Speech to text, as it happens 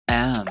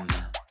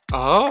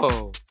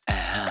Oh.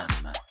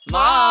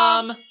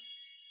 Mom!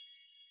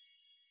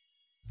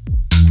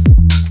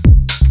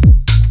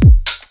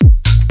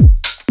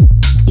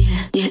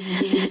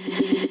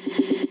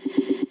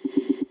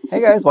 Hey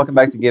guys, welcome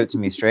back to Give It To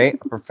Me Straight,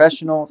 a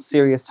professional,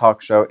 serious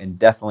talk show and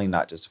definitely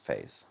not just a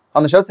face.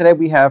 On the show today,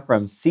 we have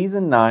from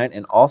Season 9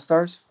 and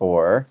All-Stars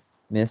 4,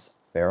 Miss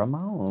Farrah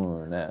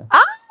Moan.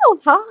 Oh,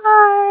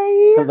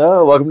 hi.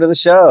 Hello, welcome to the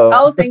show.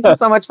 Oh, thank you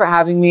so much for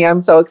having me.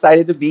 I'm so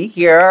excited to be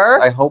here.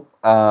 I hope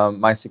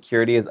my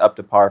security is up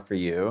to par for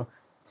you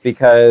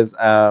because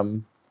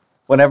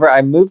whenever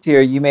I moved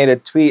here, you made a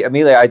tweet.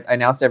 Immediately, I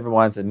announced to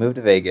everyone, said move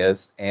to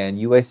Vegas, and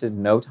you wasted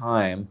no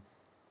time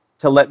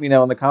to let me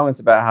know in the comments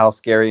about how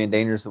scary and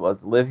dangerous it was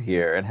to live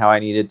here and how I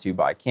needed to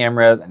buy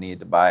cameras, I needed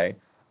to buy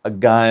a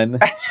gun.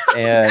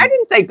 And I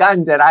didn't say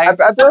gun, did I?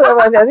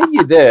 I think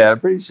you did. I'm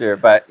pretty sure.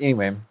 But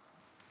anyway.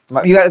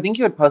 I think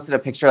you had posted a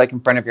picture like in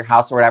front of your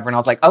house or whatever, and I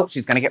was like, oh,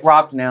 she's going to get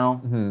robbed now.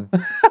 Mm-hmm.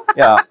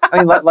 Yeah. I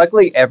mean,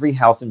 luckily, every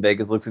house in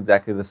Vegas looks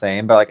exactly the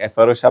same. But like I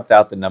photoshopped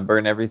out the number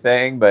and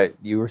everything. But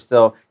you're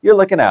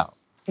looking out.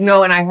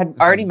 No, and I had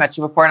already met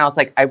you before, and I was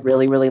like, I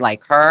really, really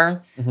like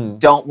her. Mm-hmm.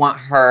 Don't want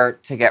her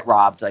to get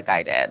robbed like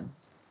I did.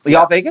 Yeah.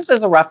 Y'all, Vegas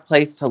is a rough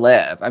place to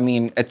live. I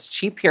mean, it's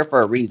cheap here for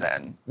a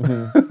reason.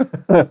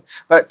 Mm-hmm.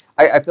 But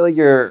I feel like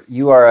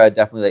you are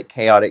definitely like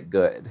chaotic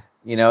good.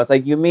 You know, it's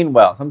like you mean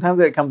well. Sometimes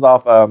it comes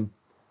off a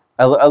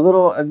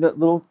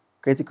little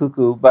crazy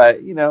cuckoo,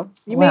 but you know,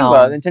 you mean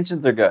well. The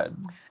intentions are good.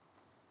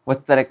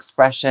 What's that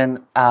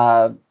expression?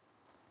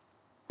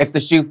 If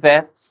the shoe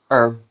fits,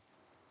 or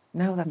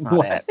no, that's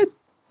not it.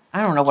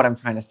 I don't know what I'm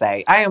trying to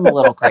say. I am a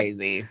little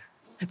crazy.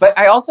 But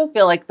I also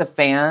feel like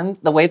the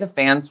way the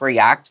fans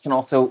react can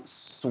also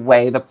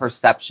sway the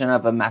perception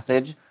of a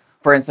message.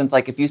 For instance,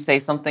 like if you say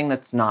something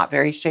that's not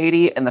very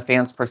shady and the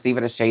fans perceive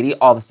it as shady,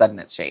 all of a sudden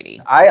it's shady.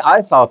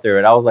 I saw through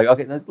it. I was like,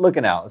 okay,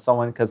 looking out.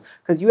 Someone, because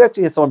you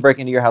actually had someone break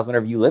into your house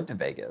whenever you lived in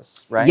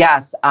Vegas, right?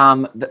 Yes.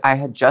 I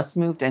had just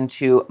moved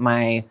into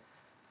my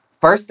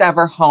first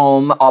ever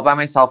home all by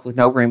myself with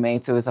no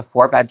roommates. It was a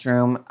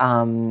 4-bedroom,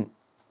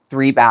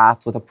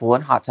 3-bath with a pool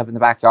and hot tub in the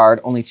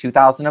backyard. Only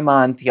 $2,000 a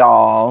month,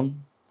 y'all,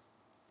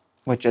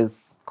 which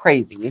is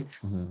crazy.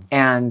 Mm-hmm.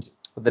 And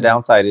but the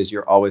downside is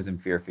you're always in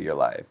fear for your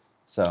life.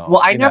 So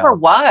well, I never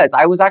was.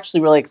 I was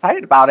actually really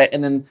excited about it,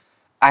 and then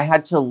I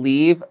had to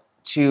leave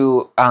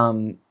to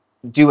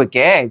do a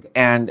gig,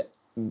 and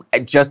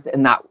just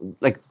in that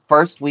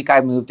first week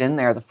I moved in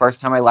there, the first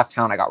time I left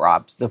town, I got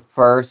robbed. The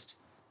first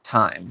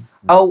time.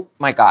 Mm-hmm. Oh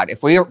my God!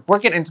 If we're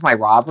getting into my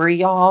robbery,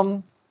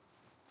 y'all.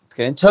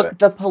 Took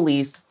the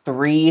police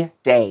 3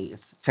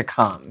 days to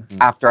come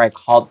after I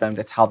called them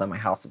to tell them my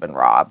house had been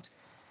robbed.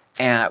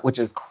 And which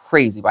is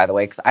crazy, by the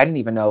way, because I didn't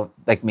even know,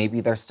 like,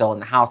 maybe they're still in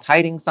the house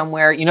hiding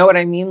somewhere. You know what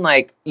I mean?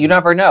 Like, you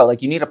never know.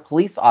 Like, you need a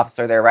police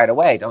officer there right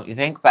away, don't you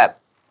think?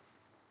 But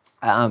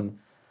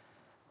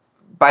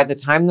by the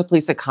time the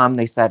police had come,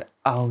 they said,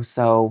 oh,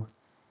 so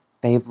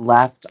they've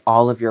left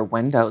all of your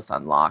windows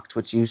unlocked,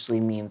 which usually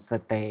means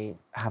that they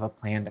have a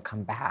plan to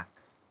come back.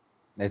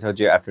 They told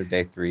you after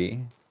day 3?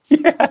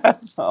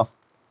 Yes. Oh.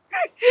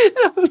 And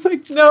I was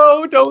like,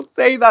 no, don't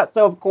say that.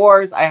 So, of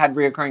course, I had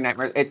reoccurring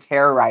nightmares. It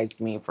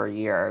terrorized me for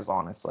years,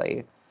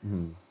 honestly.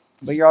 Mm-hmm.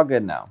 But you're all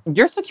good now.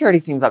 Your security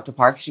seems up to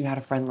par because you had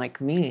a friend like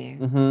me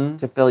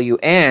to fill you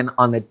in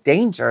on the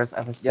dangers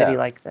of a city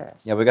like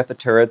this. Yeah, we got the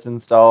turrets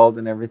installed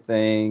and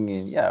everything.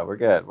 And yeah, we're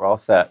good. We're all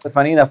set. But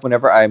funny enough,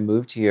 whenever I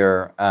moved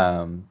here,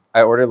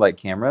 I ordered like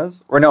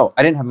cameras. Or no,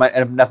 I didn't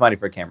have enough money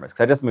for cameras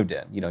because I just moved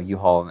in, you know,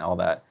 U-Haul and all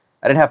that.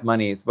 I didn't have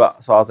money, so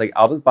I was like,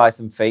 I'll just buy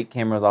some fake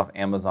cameras off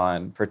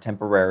Amazon for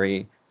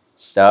temporary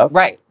stuff.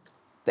 Right.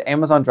 The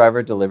Amazon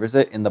driver delivers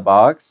it in the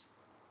box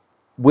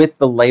with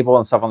the label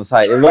and stuff on the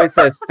side. It literally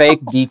says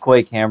fake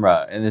decoy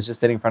camera, and it's just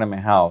sitting in front of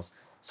my house.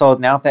 So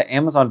now if that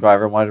Amazon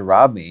driver wanted to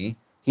rob me,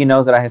 he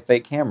knows that I have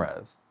fake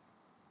cameras.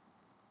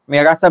 I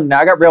mean, I got some now.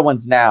 I got real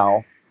ones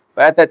now.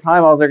 But at that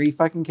time, I was like, are you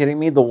fucking kidding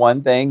me? The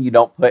one thing you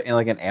don't put in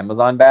like an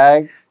Amazon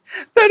bag?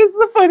 That is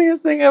the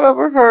funniest thing I've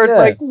ever heard. Yeah.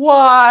 Like,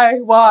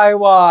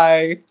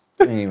 why?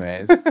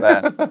 Anyways,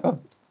 but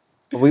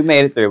we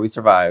made it through. We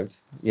survived.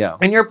 Yeah.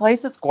 And your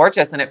place is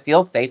gorgeous, and it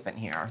feels safe in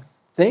here.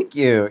 Thank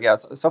you. Yeah,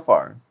 so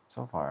far.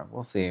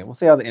 We'll see. We'll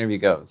see how the interview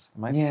goes.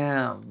 It might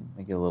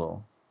make it a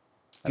little...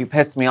 If you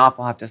piss me off,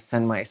 I'll have to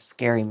send my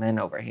scary men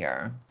over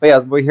here. But yeah,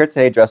 we're here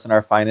today dressed in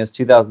our finest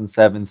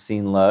 2007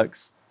 scene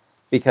looks.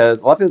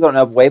 Because a lot of people don't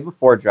know, way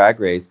before Drag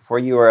Race, before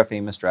you were a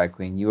famous drag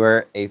queen, you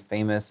were a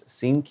famous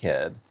scene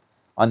kid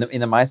in the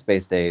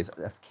MySpace days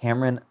of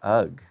Cameron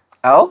Ugg.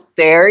 Oh,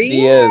 there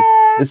he is.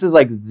 This is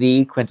like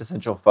the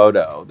quintessential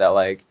photo that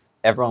like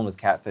everyone was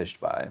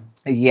catfished by.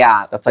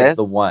 Yeah. That's like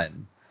the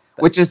one.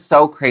 Which is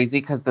so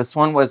crazy because this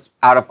one was,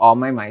 out of all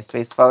my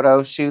MySpace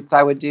photo shoots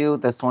I would do,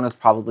 this one is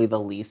probably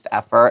the least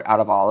effort out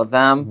of all of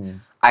them. Mm-hmm.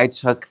 I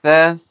took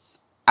this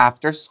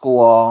after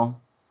school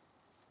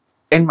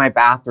in my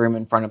bathroom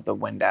in front of the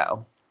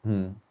window.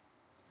 Hmm.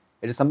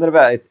 It is something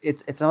about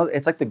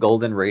it's like the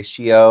golden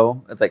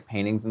ratio. It's like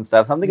paintings and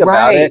stuff. Something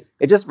about it.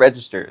 It just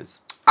registers.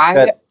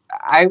 I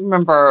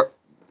remember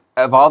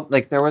evolved.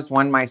 Like there was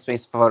one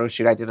MySpace photo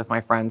shoot I did with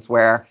my friends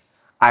where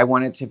I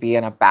wanted to be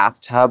in a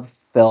bathtub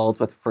filled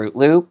with Fruit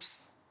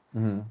Loops.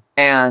 Mm-hmm.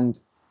 And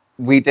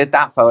we did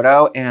that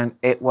photo, and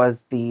it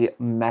was the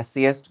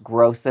messiest,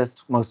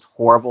 grossest, most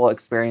horrible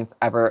experience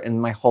ever in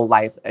my whole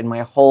life, in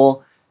my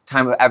whole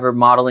time of ever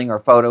modeling or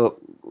photo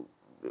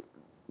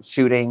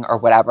shooting or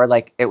whatever.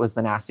 Like, it was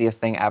the nastiest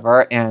thing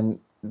ever. And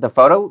the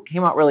photo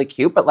came out really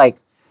cute, but like,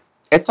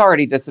 it's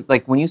already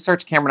like when you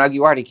search Cameron Ugg,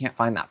 you already can't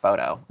find that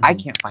photo. Mm-hmm. I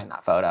can't find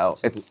that photo.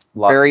 It's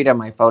buried in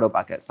my photo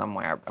bucket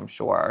somewhere, I'm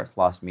sure. It's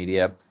lost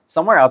media.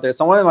 Somewhere out there,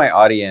 someone in my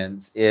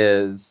audience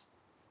is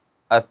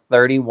a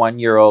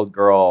 31-year-old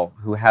girl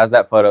who has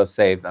that photo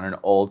saved on an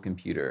old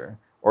computer.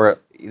 Or,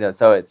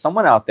 so it's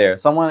someone out there.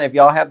 Someone, if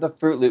y'all have the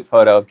Fruit Loop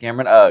photo of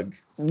Cameron Ugg.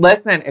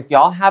 Listen, if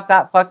y'all have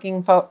that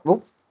fucking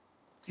photo.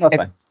 That's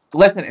fine.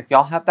 Listen, if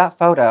y'all have that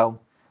photo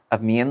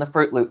of me in the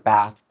Fruit Loop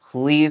bath,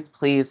 please,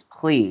 please,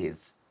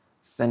 please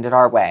send it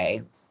our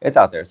way. It's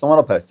out there. Someone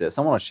will post it.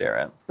 Someone will share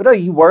it. But no,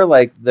 you were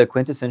like the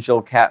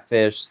quintessential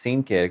catfish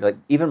scene kid. Like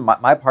even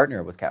my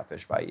partner was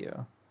catfished by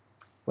you.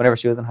 Whenever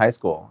she was in high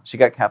school, she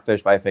got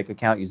catfished by a fake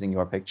account using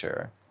your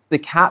picture. The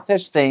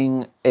catfish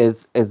thing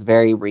is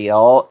very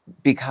real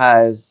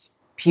because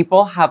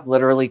people have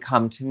literally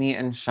come to me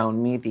and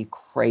shown me the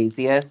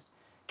craziest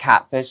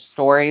catfish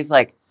stories.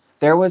 Like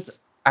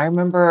I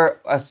remember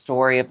a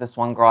story of this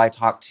one girl I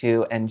talked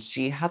to, and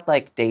she had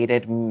like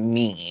dated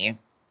me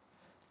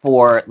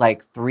for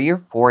like 3 or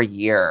 4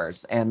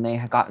 years, and they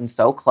had gotten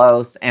so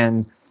close.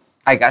 And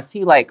I guess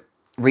he like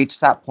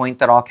reached that point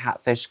that all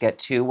catfish get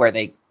to where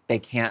they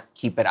can't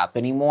keep it up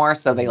anymore.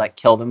 So they like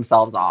kill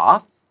themselves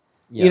off.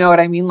 Yeah. You know what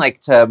I mean?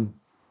 Like so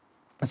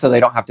they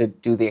don't have to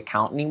do the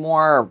account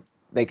anymore, or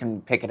they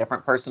can pick a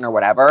different person or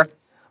whatever.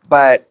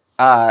 But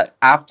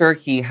after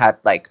he had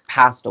like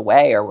passed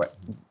away or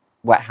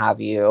what have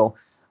you,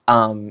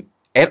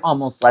 it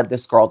almost led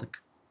this girl to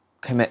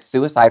commit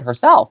suicide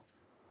herself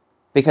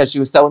because she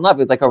was so in love.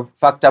 It was like a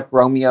fucked up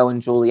Romeo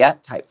and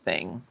Juliet type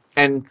thing.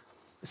 And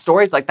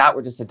stories like that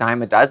were just a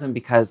dime a dozen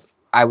because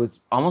I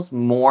was almost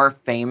more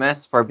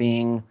famous for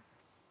being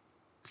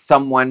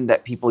someone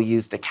that people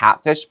used to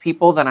catfish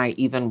people than I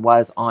even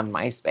was on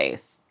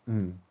MySpace.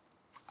 Mm.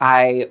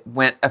 I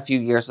went a few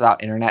years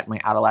without internet in my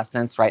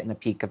adolescence, right in the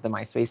peak of the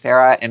MySpace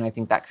era. And I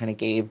think that kind of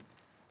gave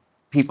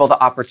people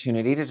the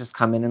opportunity to just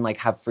come in and like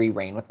have free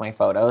reign with my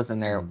photos,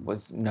 and there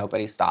was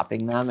nobody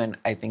stopping them. And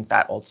I think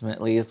that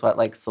ultimately is what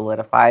like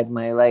solidified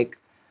my like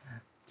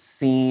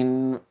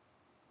scene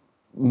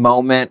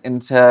moment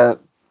into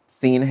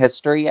scene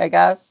history, I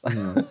guess.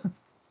 Mm-hmm.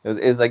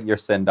 It was like your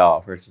send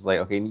off, where it's just like,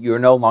 okay, you're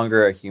no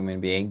longer a human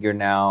being. You're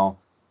now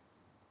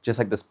just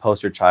like this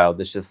poster child,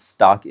 this just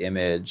stock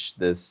image,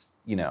 this,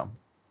 you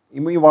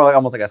were like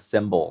almost like a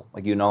symbol.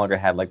 Like you no longer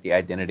had like the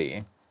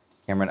identity.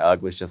 Cameron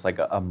Ugg was just like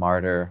a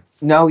martyr.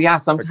 No, yeah.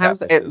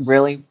 Sometimes it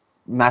really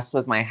messed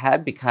with my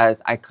head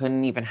because I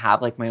couldn't even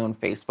have like my own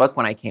Facebook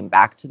when I came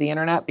back to the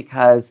internet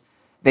because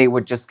they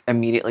would just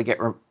immediately get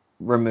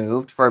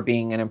removed for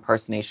being an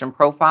impersonation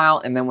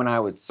profile. And then when I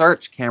would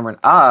search Cameron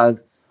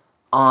Ugg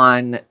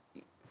on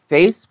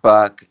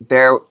Facebook,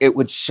 it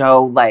would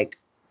show like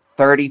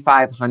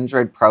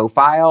 3,500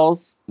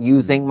 profiles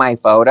using my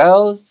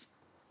photos.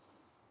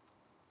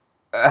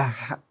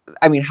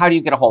 I mean, how do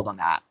you get a hold on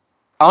that?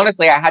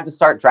 Honestly, I had to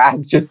start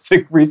drag just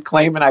to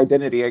reclaim an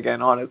identity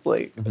again,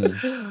 honestly.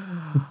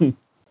 Mm-hmm.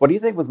 What do you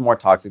think was more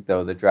toxic,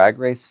 though, the Drag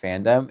Race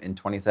fandom in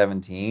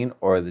 2017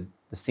 or the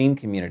scene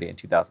community in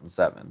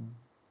 2007?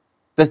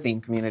 The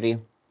scene community.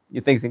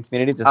 You think scene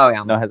community? Just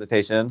no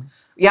hesitation?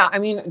 Yeah, I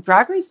mean,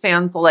 Drag Race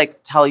fans will like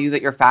tell you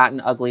that you're fat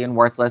and ugly and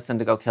worthless and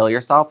to go kill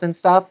yourself and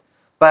stuff.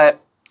 But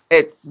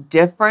it's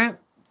different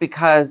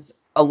because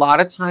a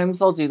lot of times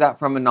they'll do that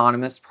from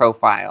anonymous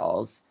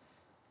profiles.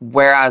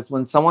 Whereas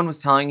when someone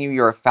was telling you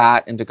you're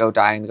fat and to go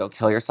die and to go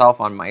kill yourself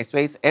on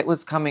MySpace, it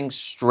was coming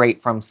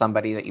straight from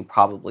somebody that you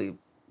probably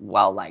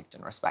well liked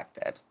and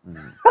respected.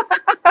 Mm.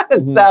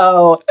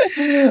 So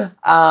that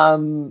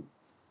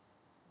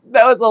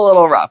was a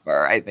little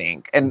rougher, I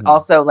think. And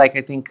also, like,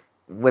 I think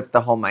with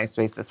the whole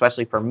MySpace,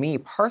 especially for me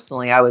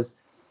personally, I was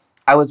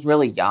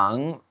really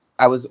young.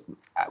 I was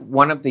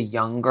one of the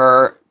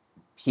younger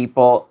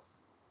people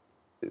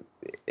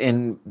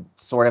in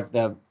sort of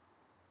the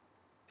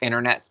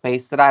internet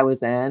space that I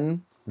was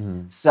in.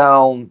 Mm-hmm.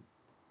 So,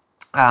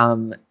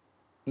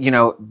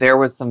 there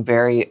was some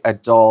very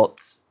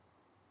adult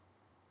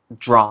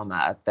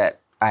drama that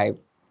I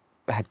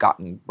had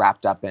gotten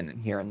wrapped up in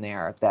here and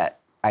there that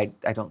I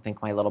don't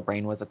think my little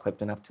brain was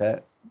equipped enough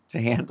to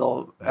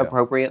handle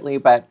appropriately.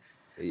 But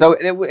so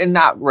in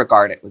that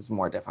regard, it was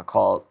more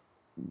difficult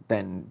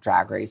than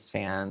Drag Race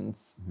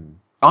fans. Mm-hmm.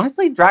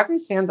 Honestly, Drag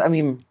Race fans, I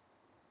mean,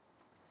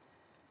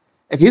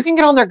 if you can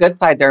get on their good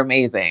side, they're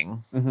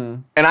amazing. Mm-hmm.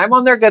 And I'm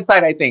on their good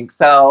side, I think.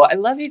 So I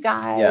love you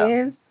guys.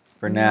 Yeah.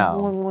 For now.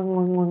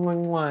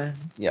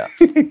 Yeah.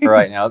 For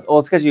right now. Well,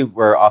 it's because you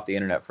were off the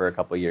internet for a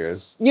couple of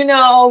years. Yeah.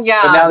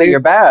 But now that you're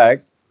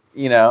back,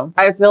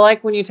 I feel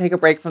like when you take a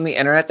break from the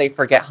internet, they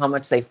forget how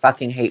much they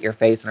fucking hate your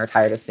face and are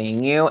tired of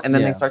seeing you. And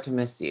then they start to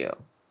miss you.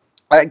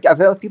 I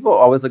feel like people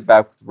always look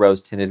back with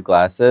rose-tinted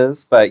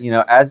glasses, but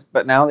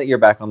but now that you're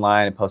back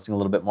online and posting a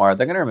little bit more,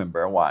 they're gonna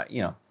remember why.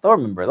 They'll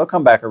remember. They'll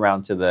come back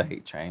around to the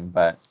hate train,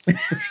 but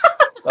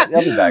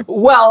they'll be back.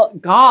 Well,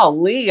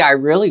 golly, I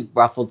really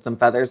ruffled some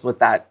feathers with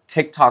that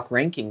TikTok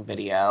ranking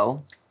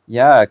video.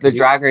 Yeah, The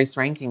Drag Race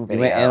ranking you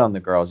video. went in on the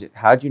girls.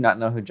 How'd you not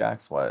know who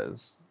Jax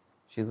was?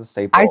 She's a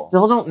staple. I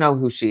still don't know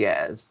who she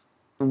is.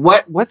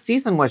 What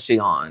season was she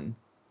on?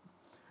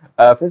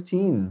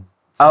 15.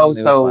 Oh,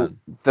 so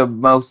the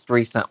most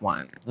recent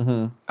one.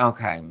 Mm-hmm.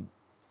 Okay.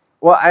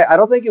 Well, I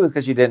don't think it was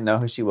because you didn't know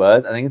who she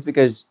was. I think it's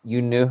because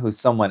you knew who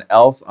someone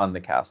else on the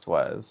cast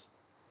was.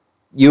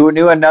 You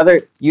knew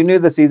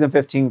the season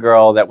 15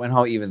 girl that went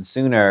home even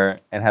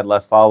sooner and had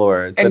less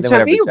followers. And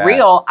to be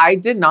real, I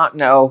did not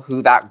know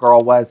who that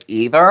girl was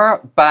either,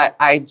 but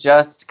I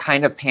just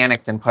kind of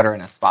panicked and put her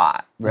in a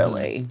spot,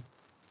 really.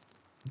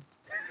 Mm-hmm.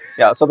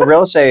 Yeah, so the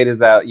real shade is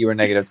that you were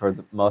negative towards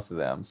most of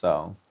them,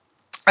 so.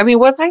 I mean,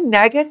 was I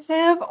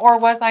negative or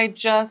was I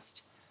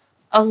just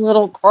a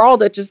little girl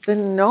that just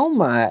didn't know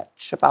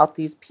much about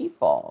these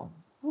people?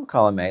 Little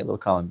column A, little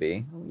column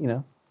B.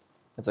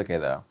 It's okay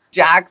though.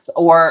 Jax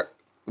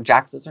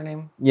is her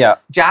name? Yeah.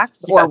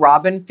 Jax or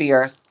Robin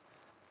Fierce.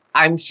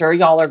 I'm sure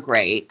y'all are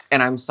great,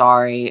 and I'm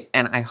sorry,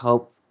 and I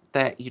hope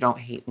that you don't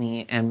hate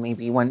me, and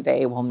maybe one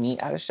day we'll meet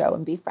at a show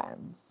and be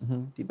friends.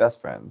 Mm-hmm. Be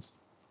best friends.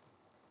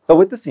 But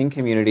with the scene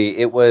community,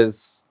 it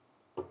was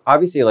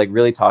obviously like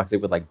really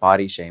toxic with like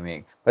body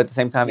shaming, but at the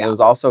same time, it was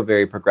also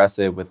very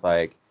progressive with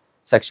like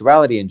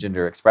sexuality and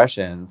gender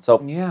expression.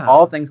 So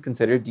all things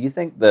considered, do you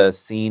think the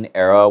scene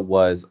era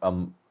was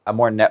a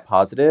more net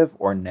positive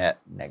or net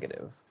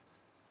negative?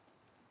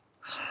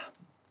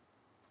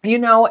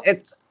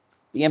 It's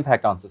the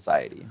impact on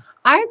society.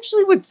 I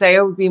actually would say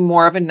it would be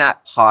more of a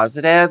net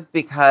positive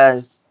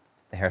because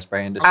the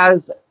hairspray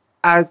industry,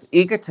 as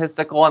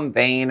egotistical and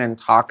vain and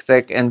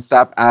toxic and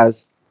stuff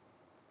as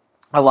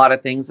a lot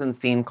of things in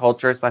scene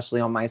culture, especially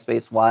on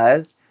MySpace,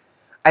 was,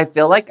 I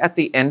feel like at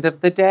the end of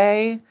the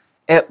day,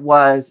 it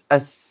was a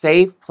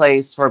safe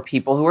place for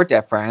people who were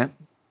different.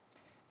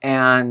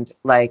 And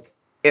like,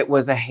 it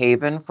was a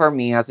haven for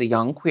me as a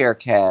young queer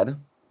kid.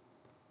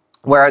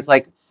 Whereas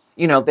like,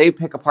 they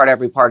pick apart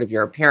every part of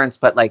your appearance,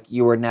 but like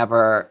you were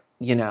never,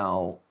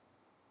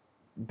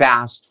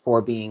 bashed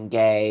for being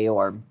gay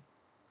or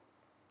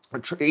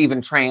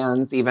even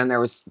trans. Even there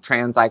was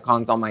trans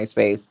icons on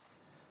MySpace.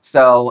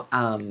 So,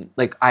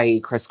 like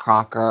Chris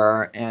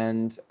Crocker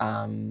and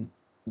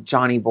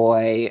Johnny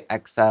Boy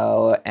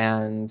XO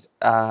and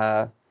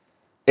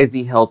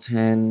Izzy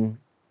Hilton.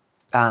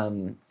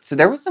 So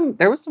there was some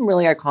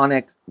really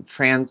iconic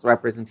trans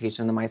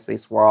representation in the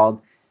MySpace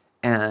world,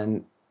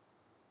 and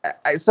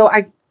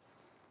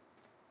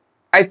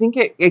I think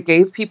it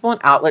gave people an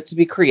outlet to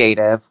be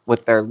creative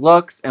with their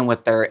looks and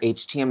with their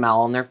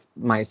HTML and their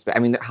MySpace. I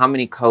mean, how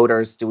many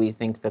coders do we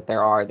think that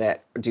there are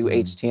that do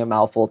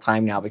HTML full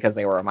time now because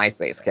they were a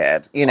MySpace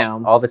kid?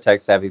 All the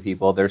tech savvy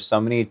people. There's so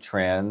many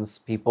trans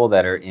people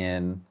that are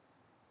in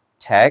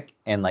tech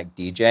and like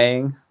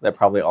DJing that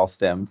probably all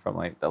stem from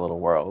like that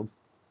little world.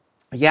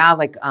 Yeah,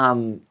 like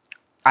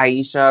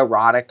Aisha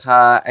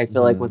Rodica, I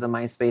feel like was a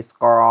MySpace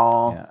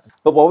girl. Yeah.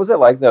 But what was it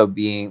like though,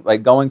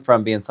 going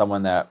from being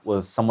someone that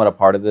was somewhat a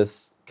part of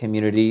this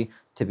community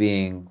to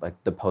being like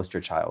the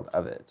poster child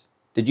of it?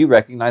 Did you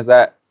recognize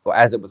that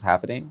as it was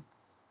happening?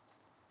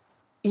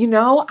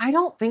 I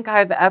don't think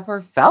I've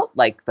ever felt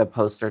like the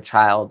poster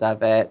child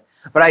of it.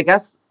 But I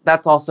guess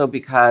that's also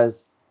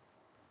because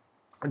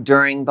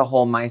during the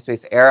whole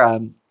MySpace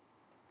era,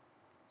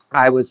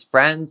 I was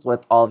friends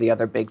with all the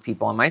other big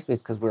people on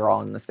MySpace because we were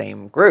all in the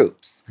same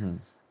groups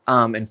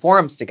and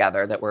forums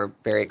together that were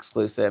very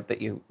exclusive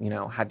that you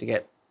had to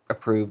get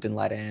approved and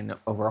let in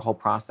over a whole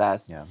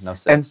process. Yeah, no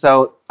sense. And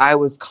so I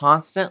was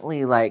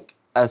constantly like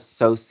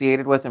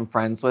associated with and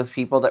friends with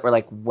people that were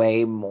like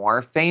way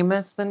more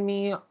famous than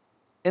me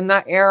in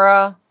that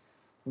era.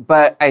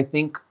 But I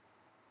think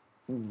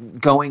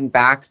going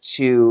back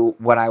to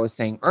what I was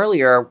saying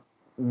earlier,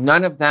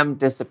 none of them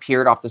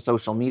disappeared off the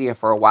social media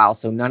for a while.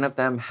 So none of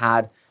them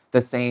had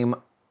the same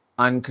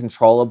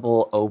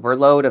uncontrollable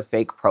overload of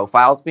fake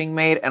profiles being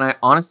made. And I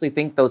honestly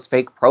think those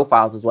fake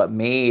profiles is what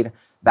made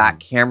that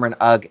Cameron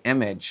Ugg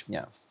image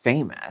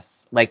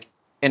famous. Like,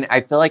 and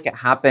I feel like it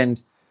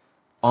happened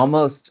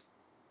almost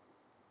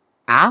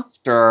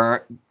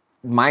after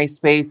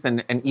MySpace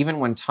and even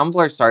when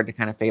Tumblr started to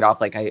kind of fade off,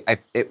 like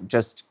it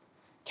just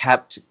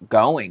kept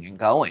going and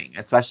going,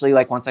 especially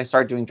like once I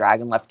started doing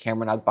drag and left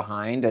Cameron Ugg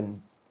behind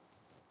and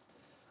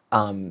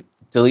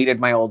deleted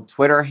my old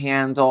Twitter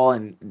handle.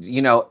 And,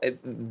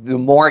 the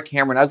more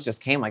Cameron Uggs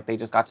just came, like they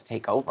just got to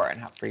take over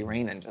and have free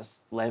reign and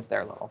just live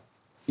their little.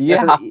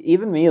 Yeah.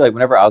 Even me, like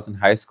whenever I was in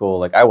high school,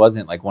 like I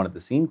wasn't like one of the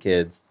scene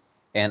kids.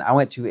 And I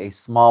went to a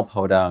small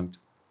podunk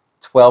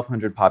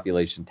 1,200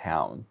 population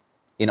town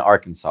in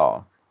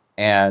Arkansas.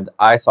 And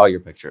I saw your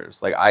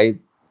pictures. Like I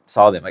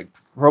saw them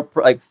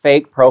like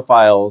fake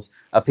profiles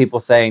of people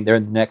saying they're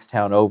in the next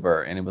town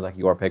over. And it was like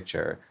your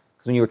picture.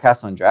 Because when you were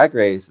cast on Drag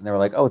Race and they were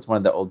like, oh, it's one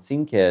of the old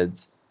scene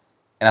kids.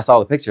 and I saw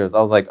the pictures.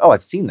 I was like, oh,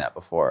 I've seen that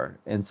before.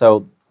 And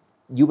so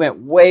you went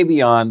way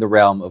beyond the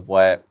realm of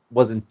what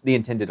wasn't the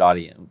intended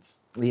audience.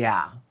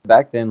 Yeah.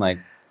 Back then, like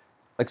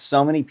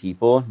so many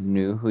people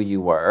knew who you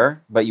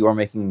were, but you were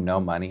making no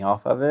money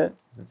off of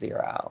it.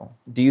 Zero.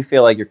 Do you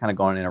feel like you're kind of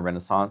going in a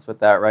renaissance with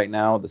that right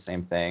now? The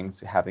same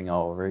things happening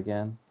all over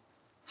again?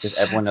 If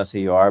everyone knows who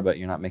you are, but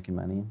you're not making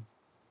money?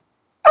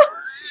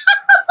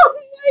 Oh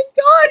my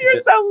God,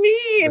 you're so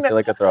mean. I feel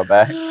like a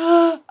throwback.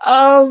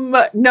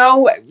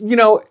 No,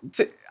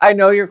 I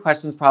know your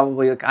question's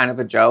probably kind of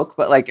a joke,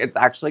 but like it's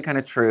actually kind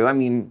of true. I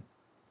mean,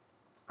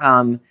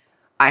 I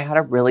had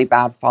a really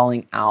bad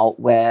falling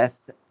out with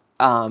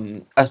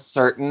a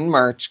certain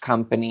merch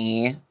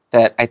company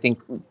that I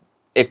think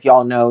if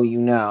y'all know, you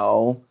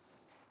know.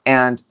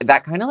 And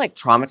that kind of like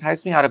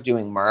traumatized me out of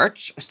doing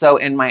merch. So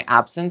in my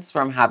absence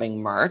from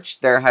having merch,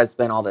 there has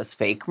been all this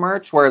fake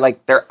merch where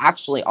like there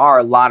actually are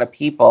a lot of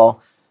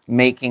people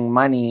making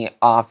money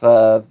off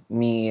of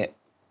me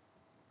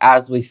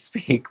as we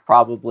speak,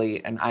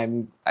 probably. And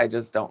I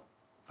just don't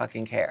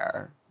fucking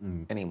care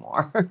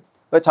anymore.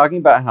 But talking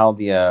about how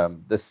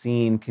the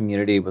scene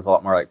community was a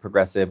lot more like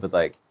progressive with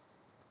like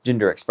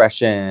gender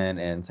expression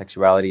and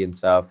sexuality and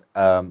stuff,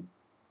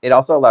 it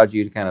also allowed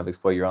you to kind of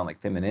explore your own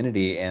like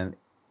femininity. And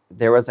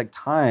there was like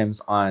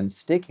times on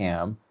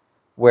Stickam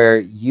where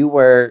you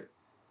were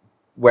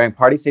wearing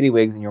Party City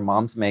wigs and your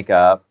mom's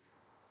makeup,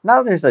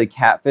 not necessarily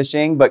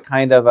catfishing, but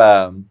kind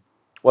of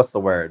what's the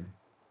word?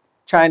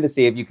 Trying to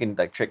see if you can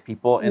like trick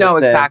people. No,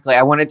 exactly.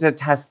 I wanted to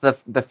test the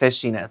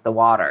fishiness, the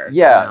waters.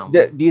 Yeah. You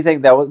know? Do you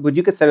think would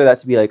you consider that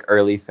to be like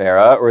early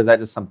Farrah, or is that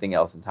just something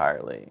else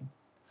entirely?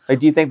 Like,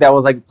 do you think that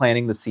was like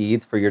planting the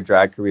seeds for your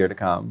drag career to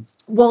come?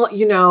 Well,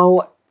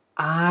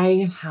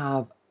 I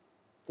have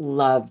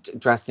loved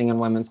dressing in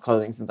women's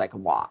clothing since I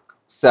could walk.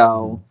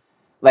 So,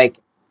 like,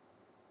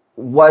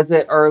 was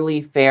it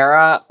early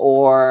Farrah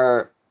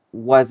or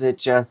was it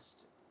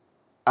just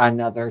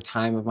another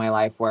time of my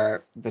life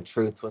where the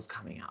truth was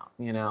coming out,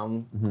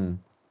 Mm-hmm.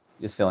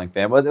 Just feeling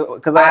fan.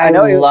 Because I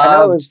know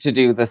loved to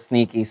do the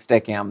sneaky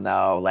stickam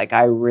though. Like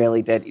I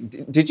really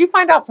did. Did you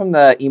find out from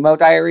the emo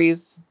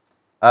diaries?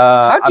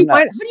 How do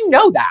you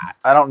know that?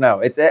 I don't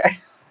know.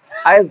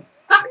 I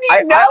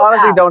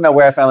honestly don't know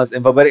where I found this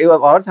info, but a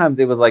lot of times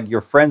it was like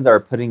your friends that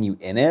were putting you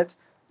in it.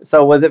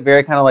 So was it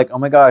very kind of like, oh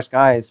my gosh,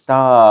 guys,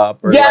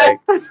 stop? Or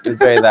yes. Like, it was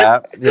very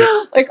that.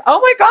 Yeah. Like, oh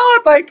my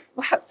God, like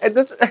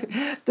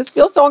this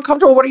feels so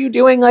uncomfortable. What are you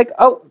doing? Like,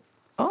 oh.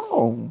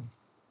 Mm-hmm.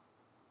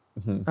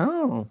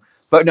 Oh.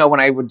 But no, when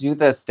I would do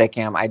the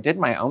stickam, I did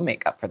my own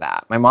makeup for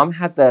that. My mom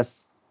had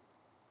this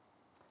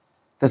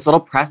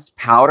little pressed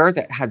powder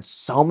that had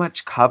so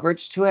much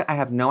coverage to it. I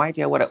have no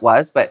idea what it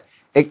was, but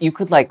you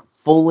could like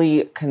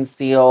fully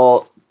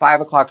conceal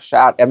 5 o'clock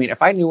shot. I mean,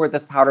 if I knew where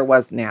this powder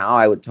was now,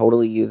 I would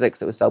totally use it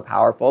because it was so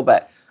powerful.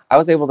 But I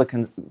was able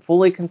to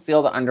fully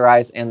conceal the under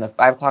eyes in the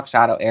 5 o'clock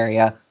shadow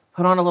area,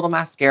 put on a little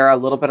mascara, a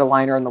little bit of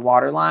liner in the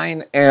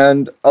waterline,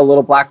 and a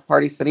little black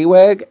Party City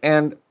wig,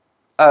 and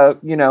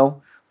 5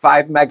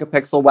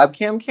 megapixel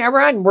webcam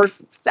camera, and we're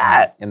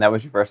set. And that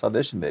was your first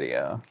audition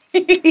video.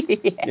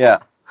 Yeah. Yeah.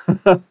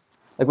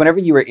 Like whenever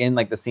you were in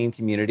like the scene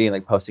community and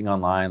like posting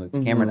online,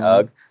 like Cameron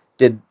Ugg,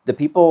 did the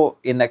people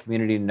in that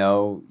community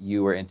know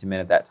you were into men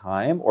at that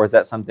time? Or is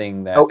that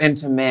something that... Oh,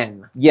 into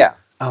men. Yeah.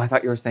 Oh, I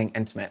thought you were saying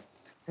intimate.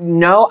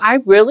 No, I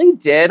really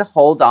did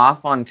hold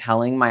off on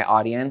telling my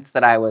audience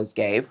that I was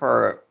gay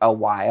for a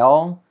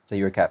while. So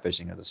you were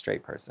catfishing as a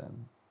straight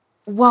person.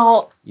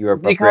 Well, you were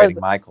appropriating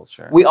my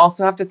culture. We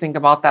also have to think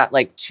about that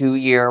like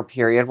 2-year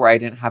period where I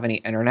didn't have any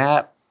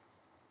internet.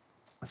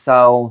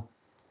 So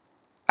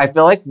I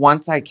feel like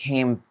once I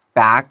came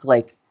back,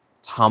 like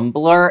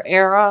Tumblr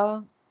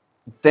era,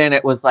 then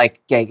it was like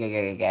gay.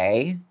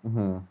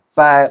 Mm-hmm.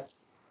 But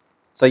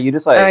so you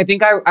just like... And I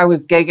think I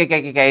was gay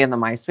in the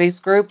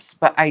MySpace groups,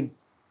 but I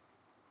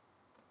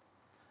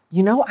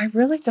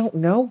really don't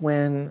know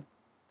when.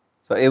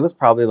 So it was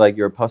probably like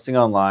you were posting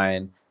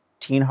online,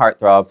 teen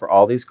heartthrob for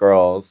all these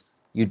girls,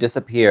 you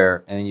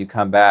disappear, and then you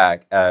come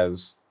back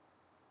as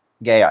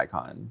gay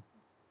icon.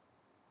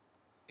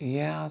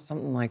 Yeah,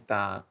 something like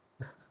that.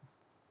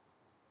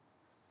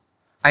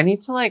 I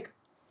need to like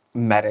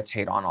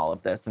meditate on all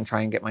of this and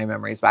try and get my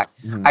memories back.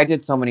 Mm-hmm. I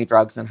did so many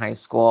drugs in high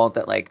school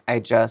that like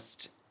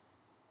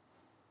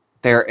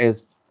there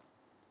is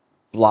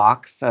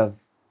blocks of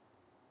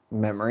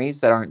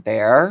memories that aren't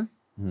there.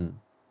 Mm-hmm.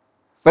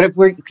 But if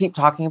we keep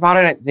talking about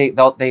it, they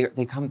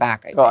come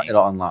back. I think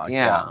it'll unlock.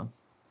 Yeah.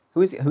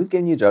 Who's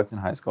giving you drugs in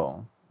high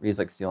school? Were you just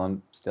like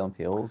stealing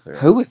pills? Or?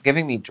 Who was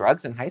giving me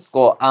drugs in high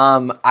school?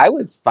 I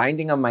was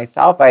finding them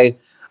myself.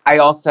 I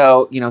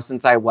also,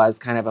 since I was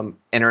kind of an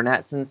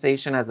internet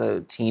sensation as a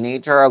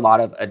teenager, a lot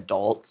of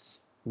adults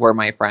were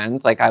my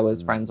friends. Like I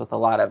was friends with a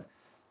lot of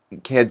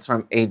kids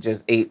from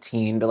ages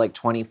 18 to like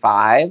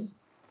 25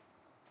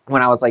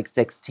 when I was like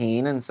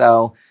 16. And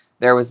so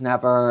there was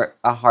never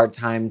a hard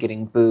time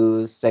getting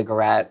booze,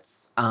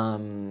 cigarettes,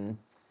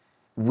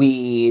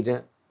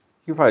 weed.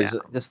 You're probably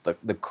just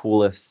the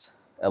coolest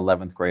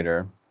 11th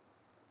grader.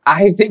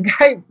 I think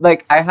I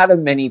had a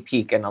mini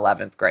peak in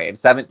 11th grade,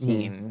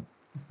 17.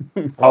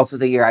 Also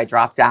the year I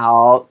dropped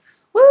out.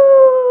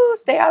 Woo!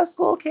 Stay out of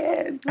school,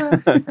 kids.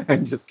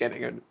 I'm just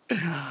kidding.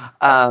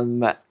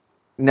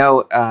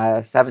 No,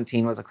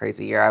 17 was a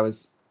crazy year. I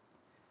was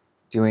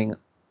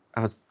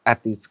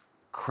at these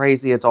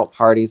crazy adult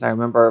parties. I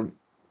remember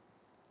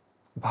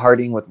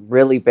partying with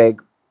really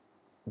big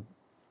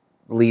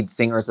lead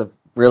singers of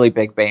really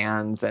big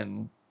bands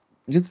and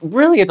just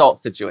really adult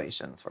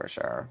situations for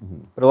sure.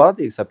 But a lot of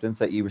the acceptance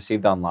that you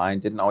received online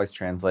didn't always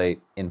translate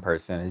in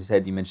person. As you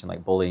said, you mentioned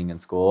like bullying in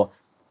school.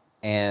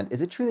 And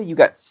is it true that you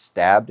got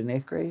stabbed in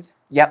 8th grade?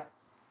 Yep.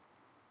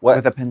 What?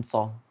 With a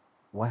pencil.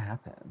 What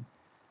happened?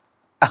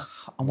 Oh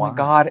Why? my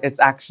God.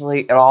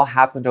 It all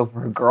happened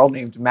over a girl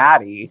named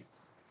Maddie.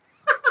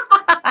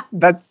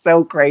 That's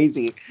so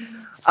crazy.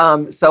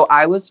 So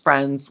I was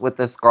friends with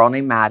this girl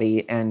named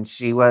Maddie, and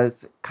she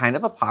was kind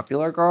of a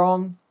popular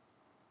girl.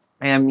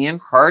 And me and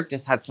her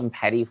just had some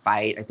petty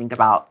fight, I think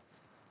about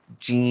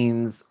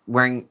jeans,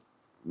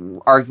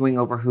 arguing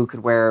over who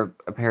could wear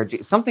a pair of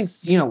jeans. Something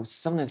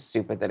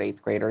stupid that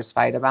 8th graders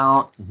fight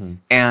about.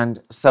 And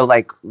so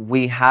like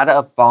we had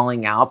a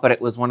falling out, but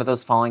it was one of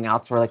those falling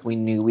outs where like we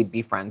knew we'd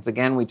be friends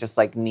again. We just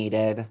like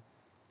needed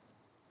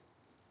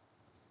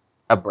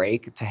a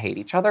break to hate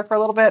each other for a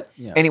little bit.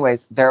 Yeah.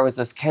 Anyways, there was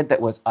this kid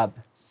that was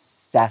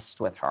obsessed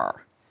with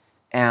her.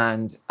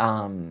 And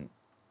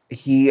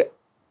he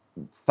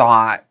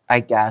thought,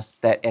 I guess,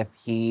 that if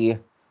he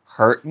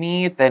hurt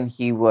me, then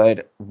he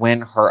would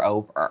win her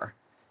over.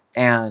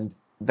 And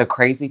the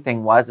crazy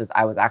thing is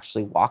I was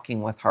actually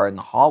walking with her in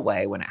the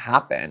hallway when it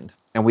happened.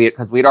 And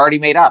because we'd already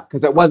made up,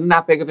 because it wasn't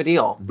that big of a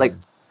deal. Like,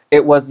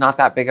 it was not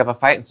that big of a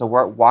fight. And so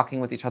we're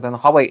walking with each other in the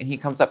hallway, and he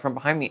comes up from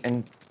behind me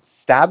and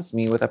stabs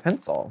me with a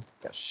pencil.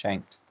 Got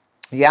shanked.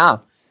 Yeah.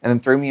 And then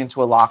threw me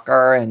into a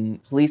locker,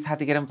 and police had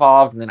to get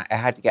involved. And then I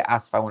had to get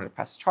asked if I wanted to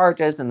press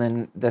charges. And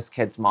then this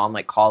kid's mom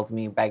like called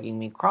me, begging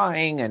me,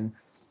 crying. And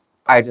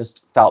I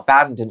just felt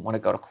bad and didn't want to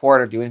go to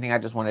court or do anything. I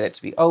just wanted it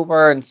to be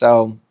over. And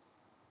so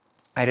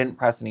I didn't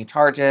press any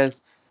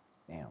charges.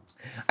 Damn.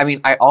 I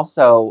mean, I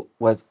also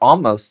was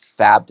almost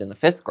stabbed in the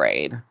 5th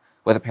grade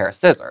with a pair of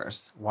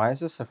scissors. Why is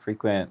this a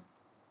frequent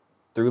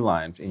through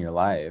line in your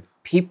life?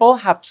 People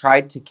have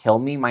tried to kill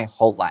me my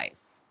whole life.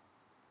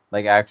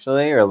 Like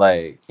actually, or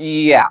like?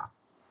 Yeah.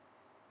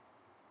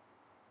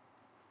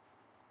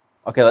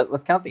 Okay,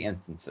 let's count the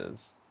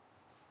instances.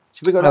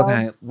 Should we go down?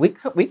 Okay,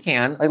 we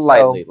can. Like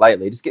So,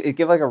 lightly. Just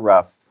give like a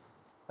rough,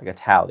 like a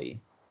tally.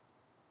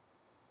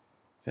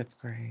 5th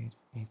grade,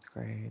 8th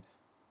grade,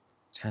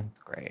 10th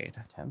grade.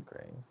 10th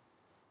grade.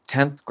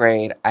 10th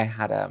grade, I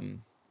had a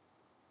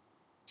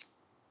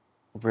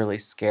really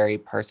scary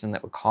person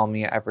that would call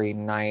me every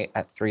night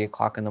at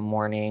 3:00 in the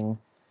morning,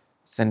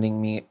 sending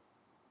me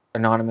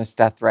anonymous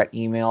death threat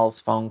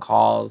emails, phone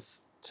calls,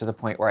 to the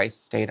point where I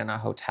stayed in a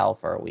hotel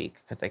for a week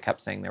because they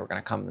kept saying they were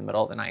going to come in the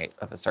middle of the night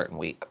of a certain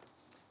week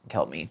and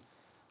kill me.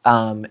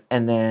 And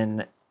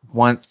then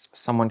once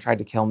someone tried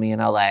to kill me in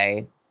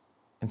LA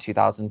in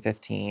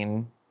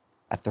 2015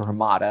 at the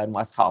Ramada in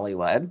West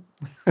Hollywood.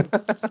 We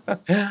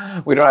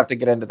don't have to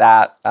get into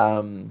that.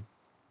 And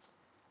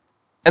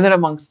then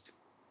amongst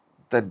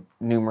the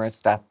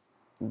numerous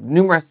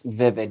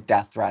vivid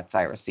death threats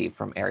I received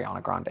from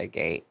Ariana Grande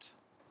Gate.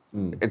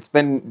 It's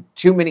been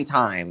too many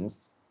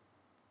times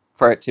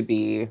for it to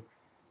be.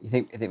 You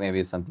think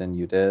maybe it's something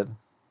you did?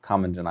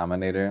 Common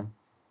denominator?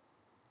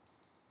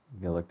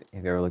 Have you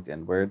ever looked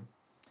inward?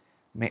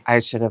 I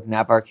should have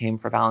never came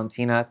for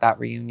Valentina at that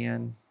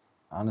reunion.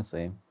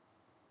 Honestly.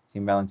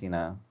 Team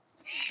Valentina.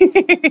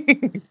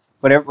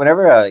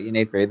 Whenever in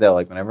 8th grade though,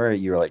 like whenever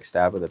you were like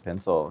stabbed with a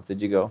pencil,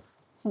 did you go,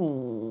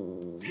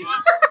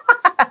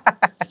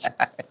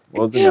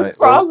 What was the noise?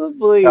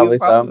 Probably.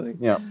 Some.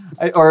 Yeah.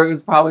 Or it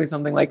was probably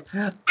something like,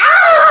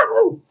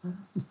 "Ow!"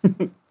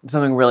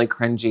 Something really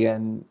cringy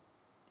and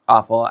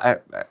awful. I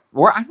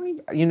don't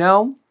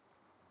even,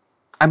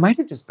 I might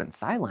have just been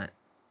silent.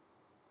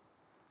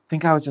 I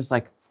think I was just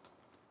like,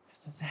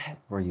 this is it.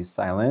 Were you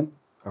silent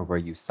or were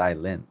you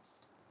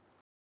silenced?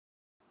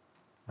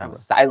 I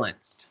was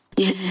silenced.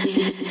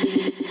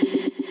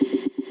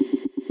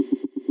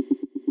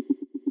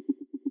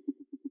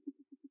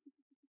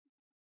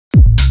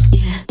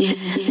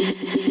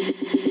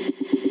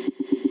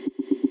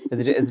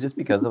 Is it just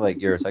because of like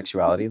your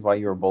sexuality is why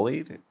you were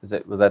bullied? Was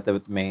that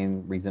the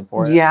main reason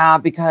for it? Yeah,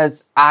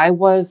 because I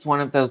was one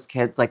of those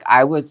kids, like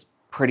I was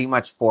pretty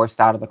much forced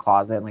out of the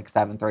closet in like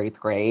 7th or 8th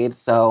grade.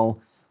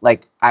 So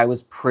like I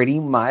was pretty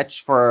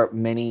much for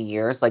many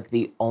years like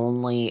the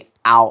only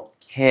out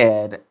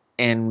kid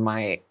in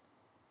my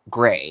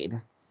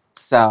grade.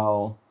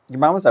 So Your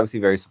mom was obviously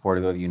very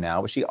supportive of you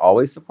now. Was she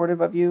always supportive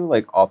of you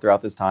like all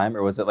throughout this time,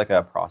 or was it like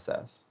a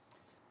process?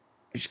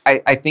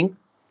 I think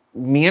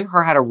me and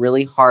her had a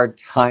really hard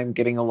time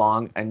getting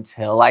along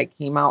until I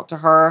came out to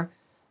her,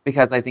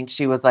 because I think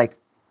she was like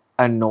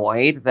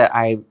annoyed that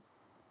I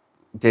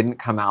didn't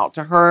come out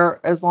to her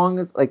as long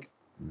as like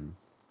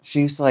she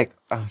used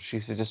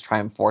to just try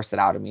and force it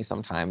out of me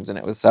sometimes, and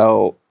it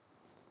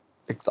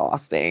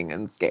exhausting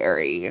and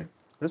scary.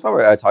 Just while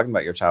we're talking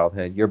about your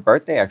childhood, your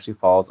birthday actually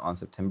falls on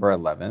September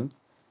 11th,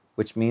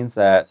 which means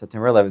that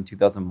September 11th,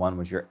 2001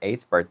 was your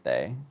 8th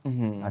birthday.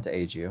 Mm-hmm. Not to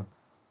age you,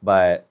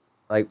 but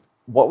like,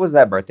 what was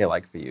that birthday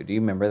like for you? Do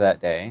you remember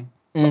that day?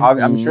 So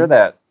I'm sure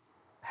that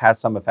has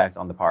some effect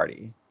on the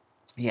party.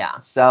 Yeah.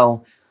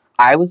 So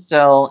I was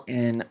still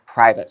in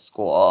private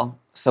school.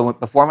 So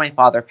before my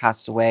father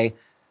passed away,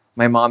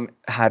 my mom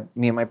had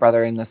me and my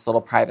brother in this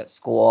little private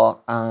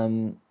school.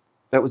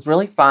 It was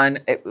really fun.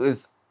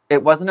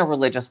 It wasn't a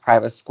religious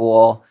private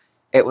school.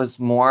 It was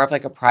more of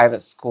like a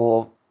private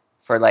school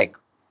for like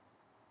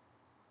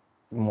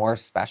more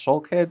special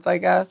kids, I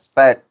guess.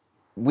 But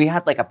we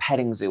had like a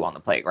petting zoo on the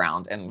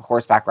playground and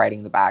horseback riding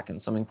in the back and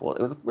swimming pool.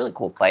 It was a really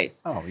cool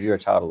place. Oh, you're a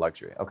child of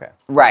luxury. Okay.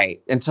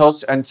 Right.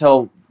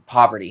 Until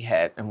poverty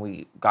hit and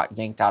we got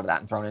yanked out of that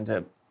and thrown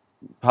into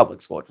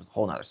public school, which was a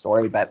whole nother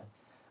story. But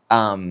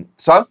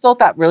so I was still at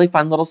that really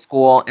fun little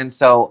school. And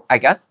so I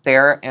guess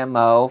their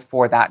MO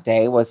for that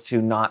day was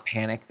to not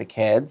panic the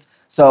kids.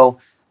 So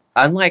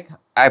unlike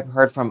I've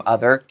heard from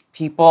other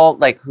people,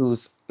 like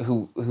whose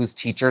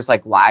teachers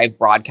like live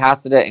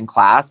broadcasted it in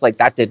class, like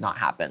that did not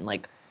happen.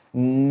 Like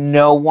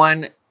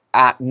none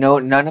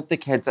of the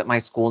kids at my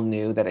school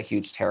knew that a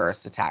huge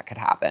terrorist attack had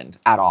happened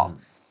at all. Mm.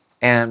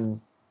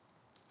 And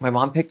my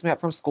mom picked me up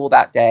from school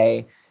that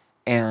day.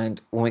 And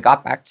when we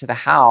got back to the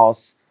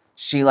house,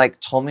 she like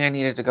told me I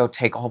needed to go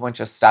take a whole bunch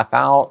of stuff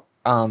out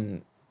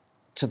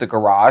to the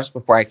garage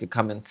before I could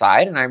come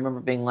inside. And I remember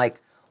being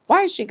like,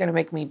 why is she going to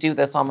make me do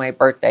this on my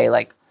birthday?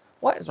 Like,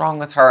 what is wrong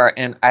with her?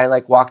 And I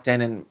like walked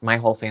in and my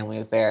whole family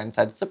was there and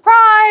said,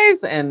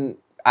 surprise. And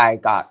I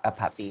got a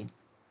puppy.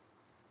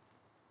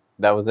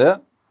 That was it?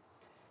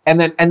 And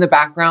then in the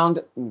background,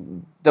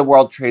 the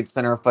World Trade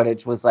Center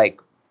footage was like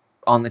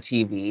on the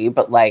TV,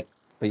 but like,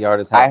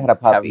 I had a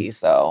puppy,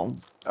 so.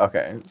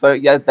 Okay. So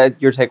yeah,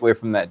 that's your takeaway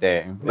from that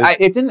day.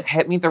 It didn't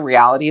hit me the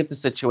reality of the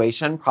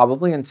situation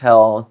probably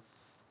until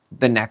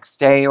the next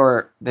day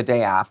or the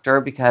day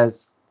after,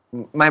 because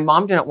my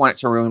mom didn't want it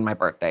to ruin my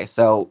birthday.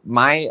 So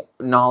my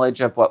knowledge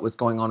of what was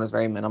going on was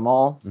very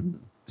minimal. Mm-hmm.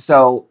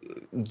 So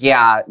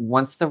yeah,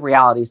 once the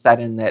reality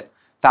set in that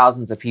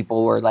thousands of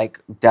people were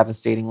like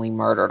devastatingly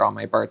murdered on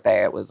my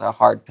birthday, it was a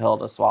hard pill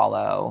to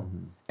swallow.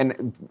 Mm-hmm.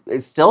 And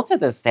still to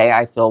this day,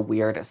 I feel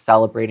weird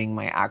celebrating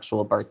my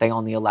actual birthday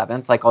on the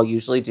 11th. Like I'll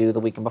usually do the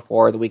weekend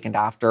before, or the weekend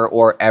after,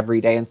 or every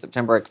day in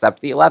September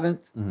except the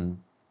 11th. Mm-hmm.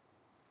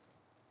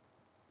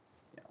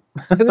 Yeah.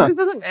 Because it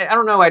doesn't, I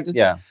don't know. I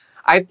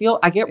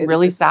get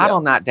really sad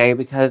on that day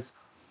because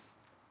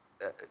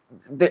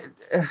the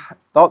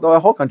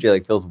whole country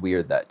like feels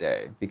weird that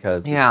day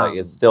because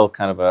it's still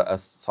kind of a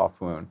soft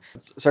wound.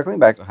 Circling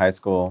back to high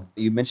school,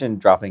 you mentioned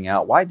dropping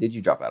out. Why did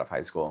you drop out of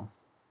high school?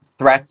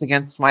 Threats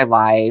against my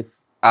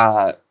life,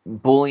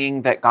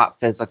 bullying that got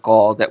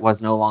physical, that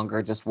was no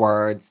longer just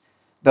words.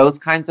 Those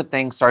kinds of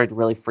things started to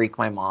really freak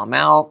my mom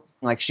out.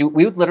 Like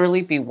we would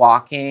literally be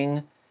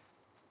walking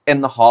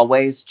in the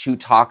hallways to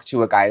talk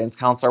to a guidance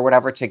counselor or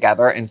whatever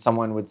together, and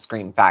someone would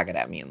scream faggot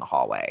at me in the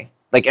hallway,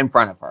 like in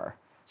front of her.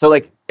 So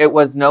like it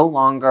was no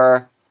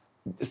longer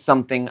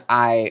something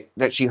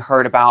that she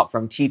heard about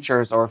from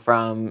teachers or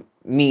from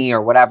me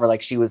or whatever.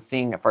 Like she was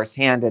seeing it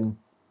firsthand. And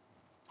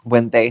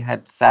when they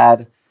had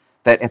said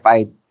that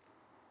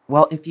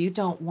if you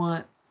don't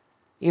want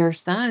your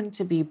son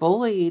to be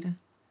bullied,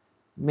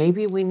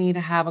 maybe we need to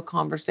have a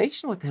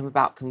conversation with him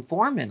about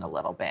conforming a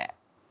little bit.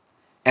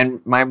 And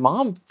my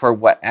mom, for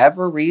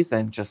whatever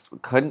reason, just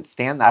couldn't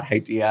stand that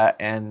idea.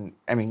 And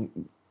I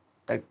mean,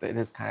 it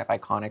is kind of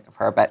iconic of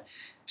her, but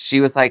she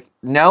was like,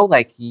 no,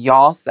 like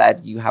y'all said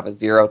you have a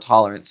zero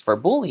tolerance for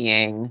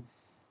bullying,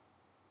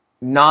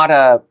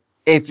 not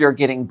if you're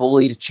getting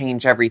bullied,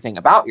 change everything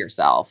about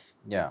yourself.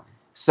 Yeah.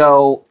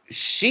 So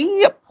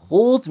she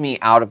pulled me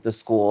out of the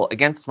school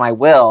against my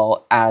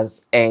will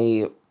as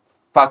a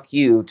fuck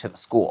you to the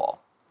school.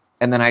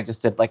 And then I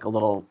just did like a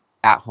little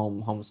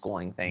at-home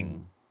homeschooling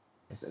thing.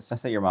 It's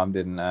nice that your mom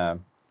didn't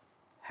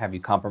have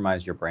you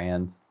compromise your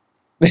brand.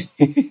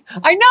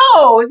 I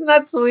know! Isn't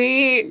that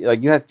sweet?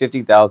 Like you had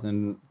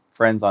 50,000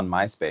 friends on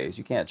MySpace.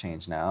 You can't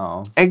change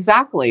now.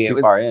 Exactly. Too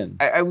far in.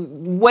 I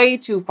way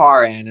too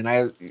far in. And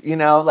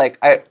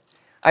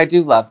I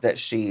do love that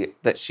she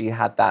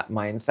had that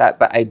mindset,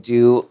 but I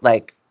do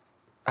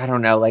I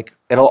don't know,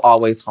 it'll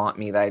always haunt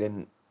me that I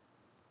didn't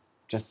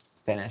just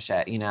finish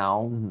it,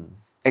 Mm-hmm.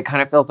 It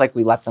kind of feels like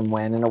we let them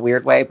win in a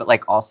weird way,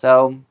 but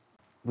also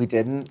we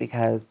didn't,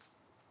 because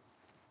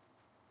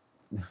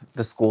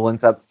the school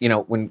ends up,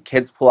 when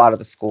kids pull out of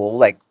the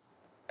school,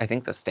 I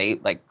think the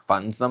state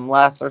funds them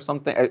less or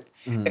something.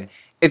 Mm-hmm.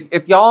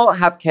 If y'all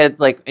have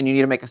kids and you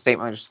need to make a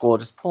statement on your school,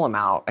 just pull them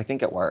out. I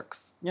think it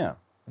works. Yeah.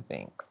 I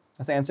think.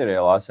 That's the answer to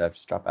a lot of stuff.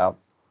 Just drop out.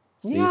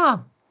 Steve. Yeah.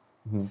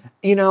 Mm-hmm.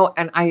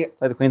 And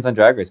it's like the Queens on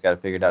Drag Race got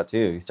it figured out too.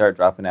 You start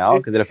dropping out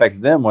because it affects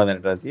them more than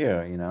it does you,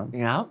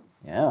 Yeah.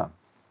 Yeah.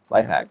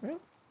 Life hack.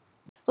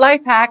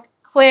 Life hack.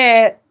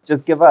 Quit.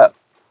 Just give up.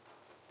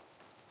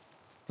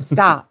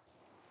 Stop.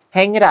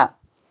 Hang it up.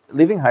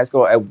 Leaving high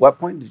school, at what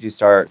point did you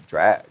start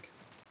drag?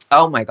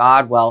 Oh my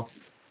God. Well,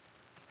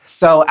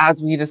 So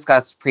as we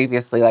discussed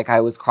previously, like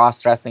I was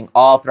cross-dressing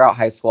all throughout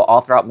high school,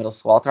 all throughout middle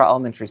school, all throughout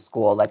elementary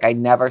school. Like I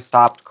never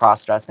stopped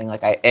cross-dressing.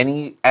 Like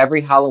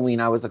every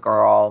Halloween I was a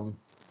girl.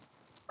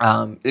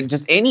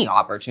 Just any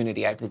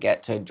opportunity I could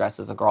get to dress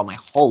as a girl, my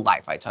whole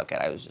life I took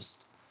it. I was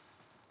just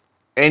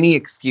any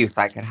excuse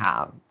I could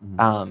have.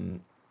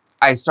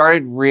 I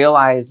started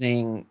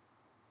realizing,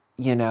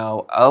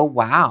 oh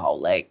wow,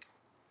 like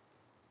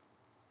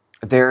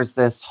there's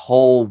this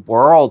whole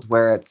world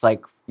where it's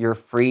like you're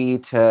free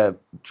to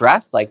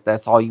dress like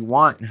this all you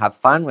want and have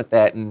fun with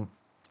it. And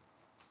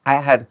I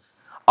had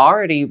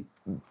already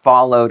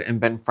followed and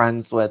been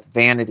friends with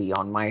Vanity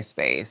on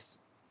MySpace.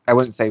 I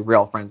wouldn't say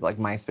real friends, but like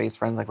MySpace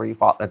friends, like where you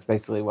follow. That's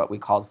basically what we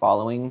called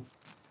following.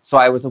 So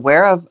I was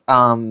aware of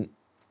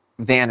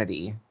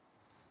Vanity,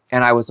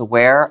 and I was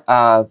aware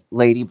of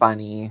Lady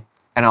Bunny,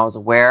 and I was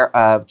aware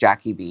of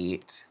Jackie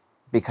Beat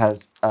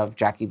because of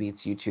Jackie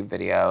Beat's YouTube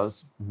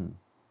videos.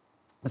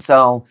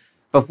 So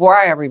before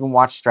I ever even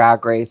watched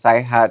Drag Race,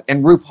 I had,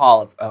 and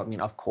RuPaul,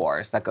 of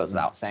course, that goes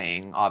without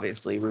saying.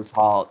 Obviously,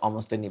 RuPaul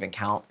almost didn't even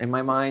count in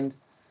my mind.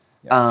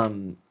 Yeah.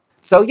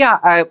 So yeah,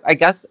 I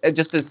guess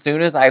just as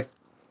soon as I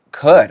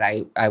could,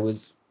 I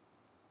was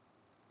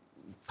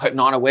putting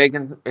on a wig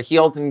and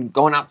heels and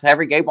going out to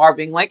every gay bar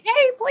being like,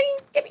 hey, please,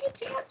 give me a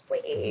chance,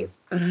 please.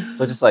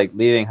 So just like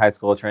leaving high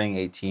school, turning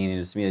 18, and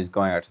just immediately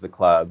going out to the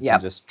clubs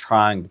and just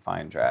trying to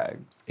find drag.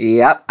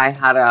 Yep. I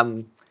had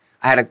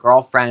a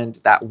girlfriend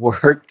that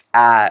worked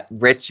at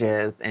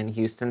Rich's in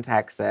Houston,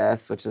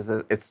 Texas, which is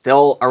it's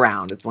still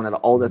around. It's one of the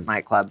oldest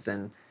nightclubs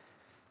in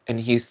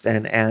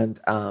Houston, and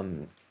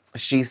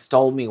she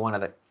stole me one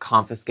of the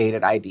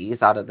confiscated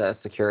IDs out of the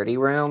security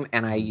room,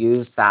 and I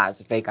used that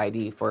as a fake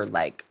ID for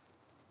like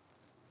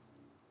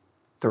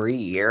 3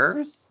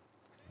 years.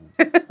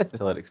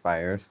 Until it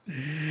expired.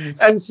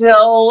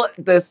 Until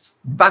this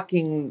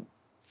fucking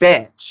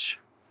bitch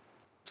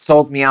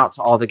sold me out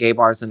to all the gay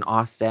bars in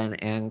Austin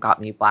and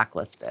got me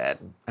blacklisted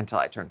until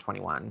I turned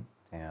 21.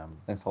 Damn.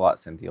 Thanks a lot,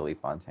 Cynthia Lee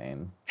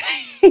Fontaine.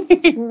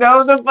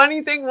 No, the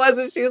funny thing was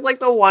that she was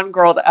like the one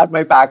girl that had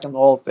my back in the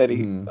whole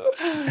city.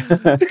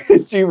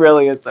 She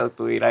really is so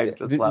sweet. I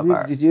just love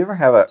her. Did you ever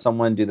have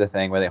someone do the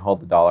thing where they hold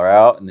the dollar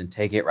out and then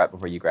take it right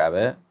before you grab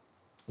it?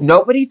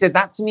 Nobody did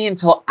that to me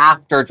until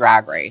after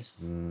Drag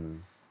Race.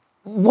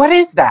 What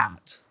is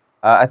that?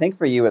 I think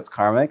for you it's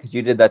karma because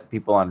you did that to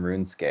people on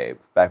RuneScape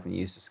back when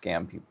you used to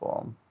scam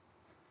people.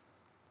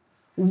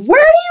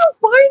 Where do you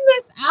find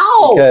this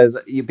out? Because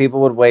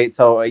people would wait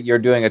till you're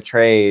doing a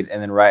trade and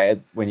then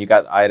right when you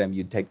got the item,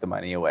 you'd take the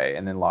money away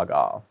and then log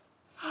off.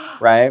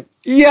 Right?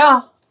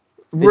 Yeah.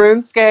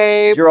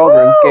 RuneScape. Is your old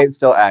RuneScape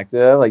still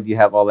active? Like, do you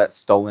have all that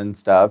stolen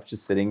stuff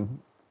just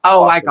sitting?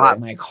 Oh, I got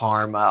my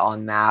karma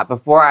on that.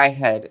 Before I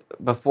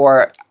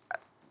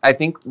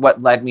think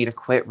what led me to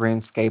quit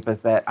RuneScape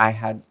is that I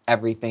had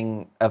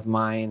everything of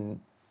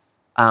mine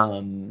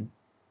scammed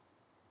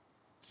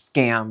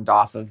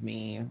off of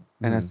me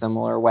in a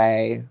similar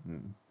way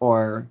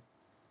or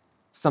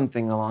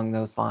something along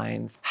those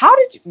lines.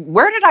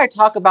 Where did I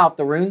talk about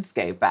the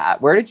RuneScape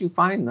at? Where did you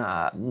find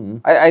that?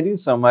 I do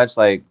so much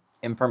like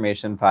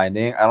information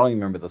finding. I don't even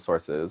remember the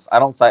sources. I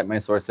don't cite my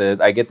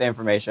sources. I get the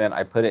information,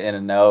 I put it in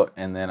a note,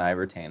 and then I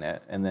retain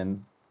it, and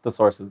then the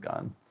source is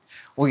gone.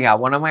 Well, yeah,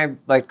 one of my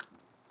like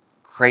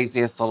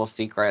craziest little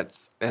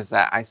secrets is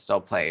that I still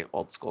play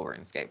old school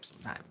RuneScape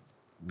sometimes.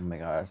 Oh my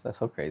gosh, that's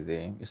so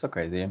crazy. You're so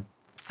crazy.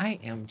 I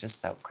am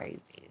just so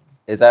crazy.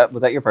 Was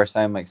that your first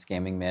time like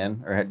scamming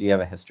men, or do you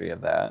have a history of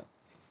that?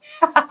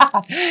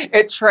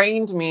 It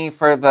trained me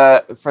for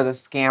the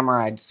scammer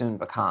I'd soon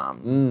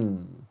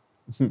become.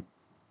 Do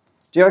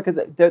you ever,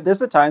 because there's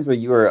been times where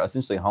you were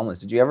essentially homeless.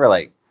 Did you ever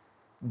like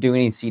do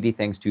any seedy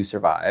things to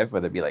survive,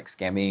 whether it be like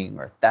scamming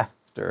or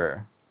theft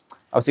or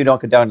obviously you don't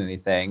condone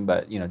anything,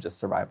 but just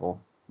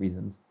survival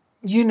reasons?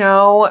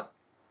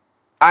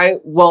 I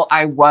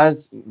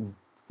was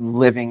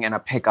living in a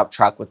pickup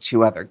truck with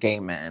 2 other gay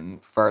men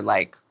for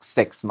like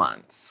 6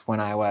 months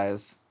when I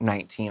was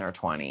 19 or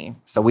 20.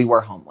 So we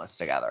were homeless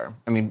together.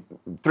 I mean,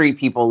 3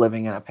 people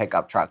living in a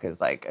pickup truck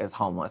is like as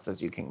homeless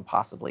as you can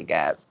possibly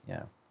get.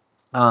 Yeah.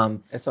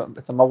 It's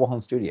a mobile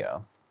home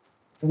studio.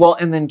 Well,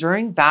 and then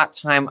during that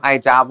time, I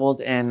dabbled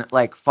in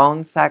like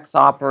phone sex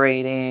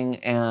operating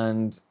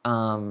and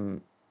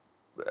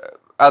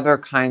other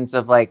kinds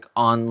of like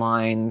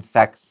online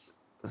sex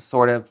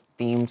sort of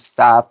themed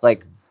stuff.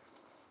 Like,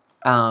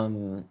 I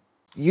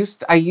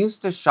used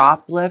to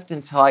shoplift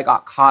until I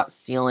got caught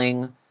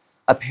stealing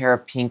a pair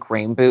of pink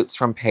rain boots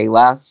from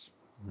Payless.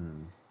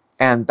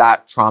 And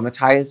that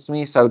traumatized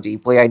me so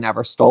deeply, I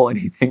never stole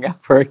anything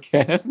ever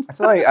again. I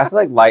feel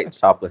like light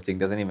shoplifting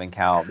doesn't even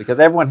count because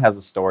everyone has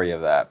a story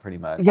of that pretty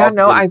much. Yeah,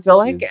 no, I feel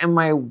like in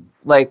my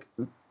like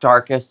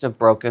darkest of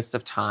brokest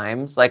of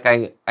times, like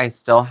I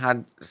still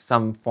had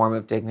some form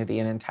of dignity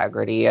and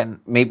integrity and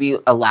maybe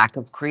a lack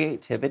of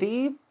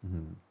creativity.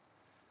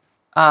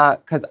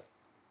 Because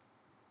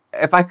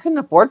if I couldn't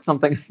afford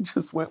something, I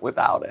just went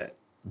without it.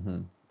 Yeah.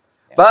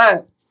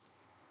 But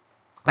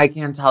I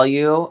can tell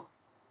you,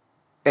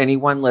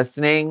 anyone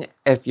listening,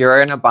 if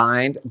you're in a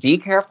bind, be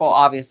careful,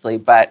 obviously,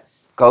 but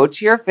go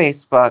to your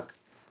Facebook,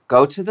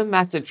 go to the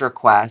message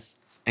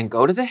requests, and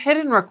go to the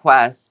hidden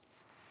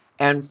requests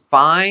and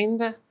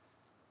find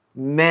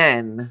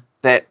men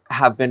that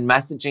have been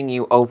messaging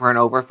you over and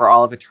over for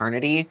all of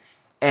eternity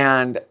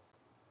and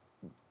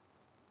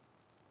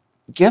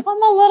give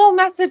them a little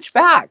message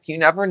back. You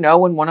never know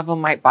when one of them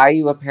might buy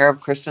you a pair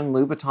of Christian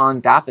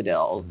Louboutin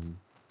daffodils.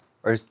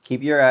 Or just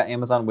keep your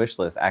Amazon wish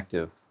list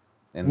active.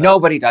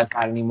 Nobody does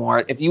that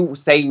anymore. If you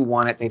say you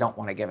want it, they don't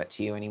want to give it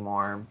to you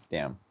anymore.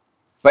 Damn.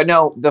 But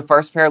no, the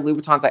first pair of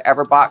Louboutins I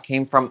ever bought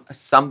came from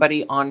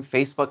somebody on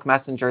Facebook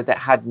Messenger that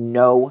had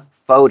no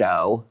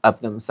photo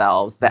of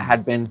themselves, that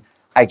had been,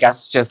 I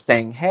guess, just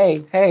saying,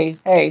 hey, hey,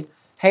 hey,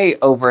 hey,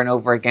 over and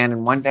over again.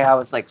 And one day I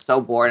was like so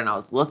bored and I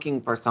was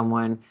looking for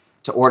someone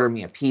to order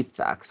me a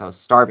pizza because I was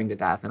starving to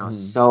death and I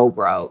was so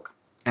broke.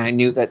 And I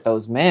knew that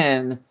those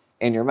men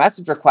in your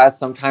message requests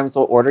sometimes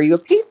will order you a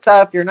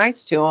pizza if you're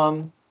nice to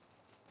them.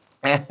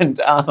 And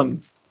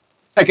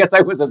I guess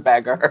I was a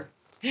beggar.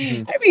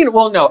 I mean,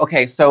 well, no.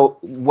 Okay, so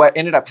what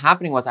ended up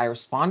happening was I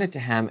responded to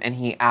him and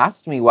he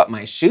asked me what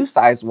my shoe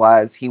size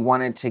was. He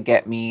wanted to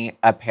get me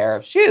a pair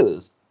of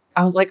shoes.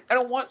 I was like, I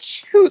don't want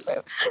shoes.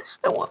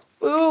 I want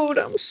food.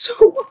 I'm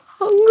so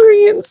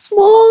hungry and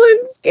small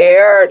and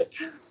scared.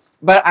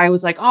 But I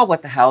was like, oh,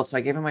 what the hell? So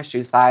I gave him my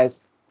shoe size.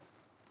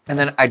 And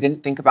then I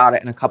didn't think about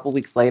it. And a couple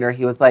weeks later,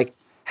 he was like,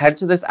 head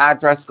to this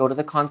address, go to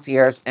the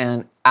concierge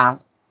and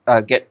ask,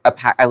 get a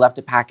pack. I left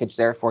a package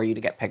there for you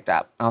to get picked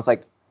up. And I was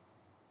like,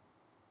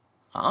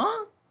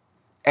 huh?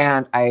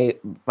 And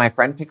my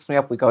friend picks me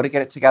up. We go to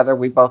get it together.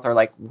 We both are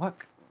like, what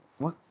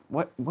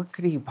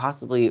could he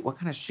possibly, what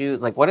kind of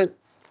shoes? Like,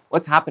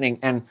 what's happening?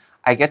 And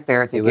I get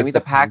there. They give me the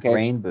package.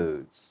 Rain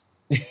boots.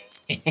 I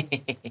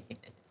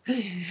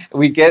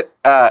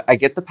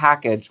get the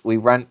package.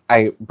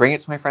 I bring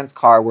it to my friend's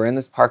car. We're in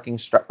this parking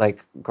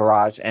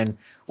garage and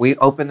we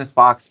open this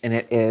box and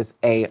it is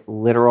a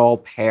literal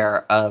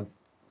pair of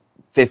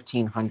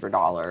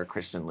 $1,500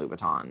 Christian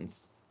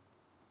Louboutins.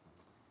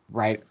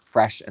 Right,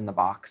 fresh in the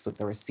box with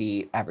the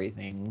receipt,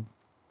 everything.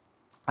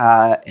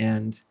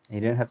 And you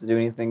didn't have to do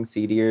anything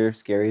seedy or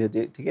scary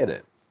to get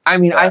it. I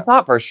mean, I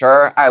thought for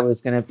sure I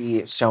was going to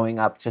be showing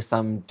up to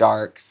some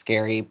dark,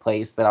 scary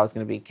place that I was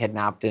going to be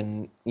kidnapped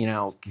and,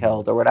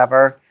 killed or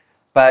whatever.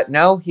 But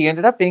no, he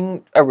ended up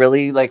being a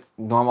really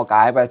normal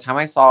guy. By the time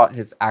I saw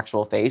his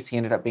actual face, he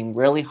ended up being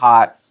really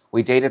hot.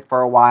 We dated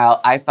for a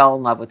while. I fell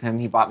in love with him.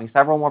 He bought me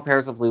several more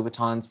pairs of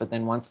Louboutins. But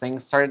then once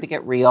things started to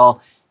get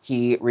real,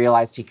 he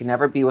realized he could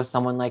never be with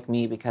someone like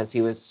me because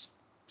he was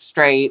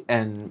straight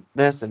and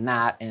this and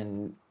that.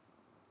 And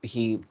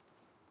he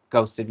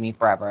ghosted me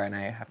forever. And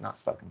I have not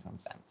spoken to him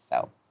since.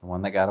 So the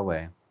one that got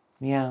away.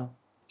 Yeah.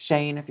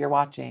 Shane, if you're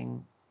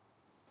watching,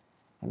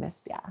 I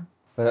miss ya.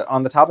 But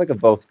on the topic of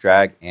both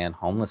drag and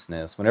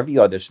homelessness, whenever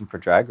you auditioned for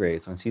Drag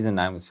Race, when season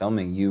 9 was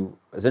filming, you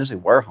essentially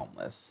were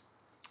homeless.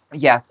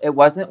 Yes, it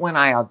wasn't when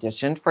I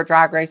auditioned for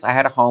Drag Race. I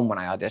had a home when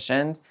I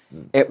auditioned.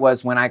 It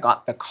was when I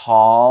got the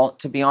call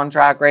to be on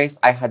Drag Race.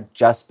 I had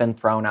just been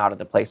thrown out of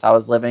the place I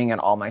was living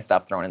and all my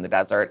stuff thrown in the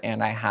desert.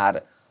 And I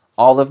had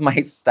all of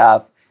my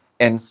stuff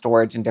in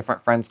storage in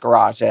different friends'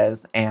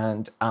 garages.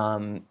 And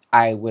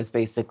I was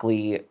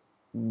basically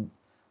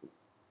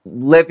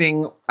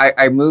living,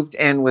 I moved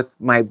in with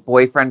my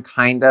boyfriend,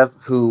 kind of,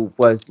 who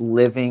was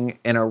living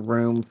in a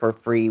room for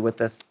free with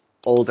this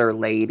older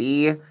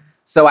lady.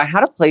 So I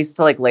had a place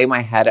to lay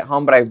my head at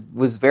home, but I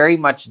was very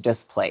much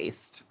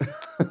displaced,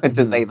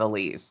 to say the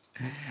least.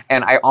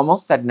 And I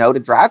almost said no to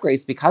Drag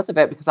Race because of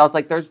it, because I was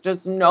like, there's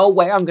just no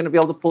way I'm going to be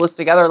able to pull this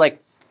together.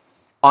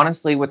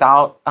 Honestly,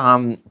 without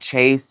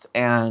Chase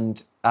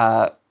and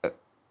Sean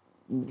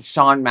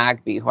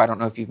Magby, who I don't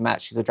know if you've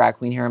met, she's a drag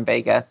queen here in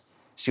Vegas.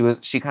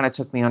 She kind of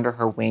took me under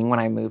her wing when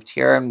I moved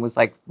here and was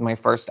my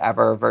first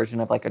ever version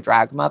of a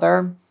drag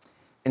mother.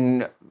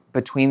 And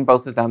between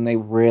both of them, they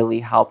really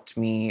helped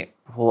me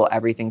pull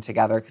everything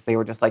together because they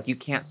were just you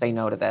can't say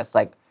no to this.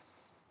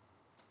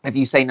 If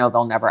you say no,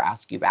 they'll never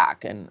ask you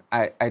back. And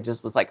I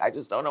just was I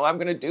just don't know I'm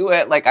going to do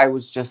it. I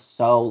was just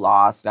so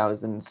lost. I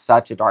was in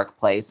such a dark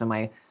place and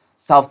my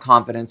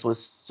self-confidence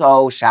was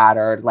so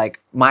shattered.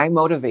 My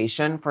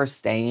motivation for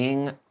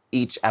staying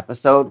each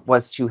episode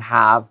was to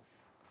have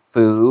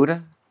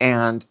food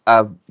and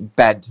a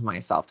bed to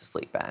myself to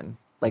sleep in.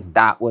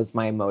 That was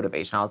my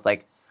motivation. I was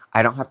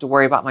I don't have to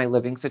worry about my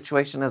living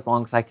situation as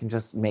long as I can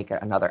just make it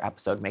another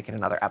episode, make it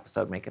another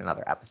episode, make it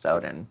another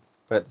episode.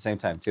 But at the same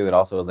time, too, it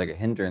also was a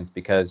hindrance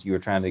because you were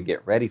trying to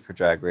get ready for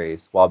Drag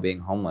Race while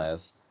being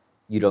homeless.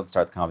 You don't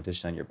start the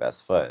competition on your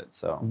best foot,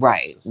 so.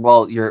 Right.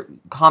 Well, your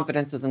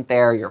confidence isn't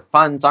there. Your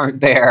funds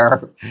aren't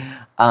there.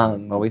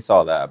 Well, we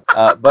saw that.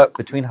 But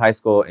between high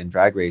school and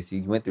Drag Race,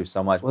 you went through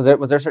so much. Was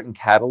there certain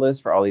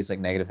catalysts for all these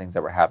negative things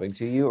that were happening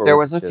to you? Or there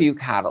was a few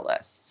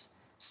catalysts.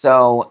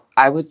 So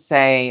I would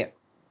say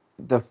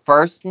the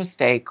first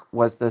mistake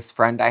was this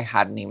friend I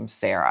had named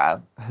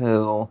Sarah,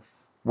 who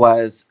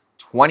was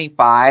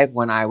 25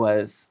 when I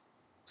was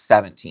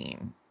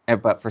 17,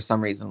 but for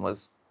some reason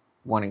was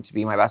wanting to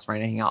be my best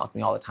friend and hang out with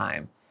me all the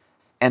time.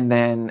 And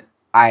then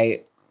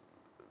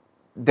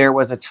there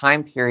was a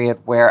time period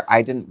where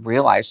I didn't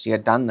realize she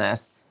had done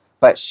this,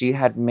 but she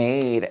had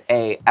made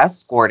a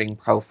escorting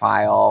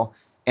profile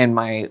in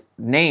my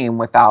name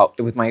with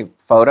my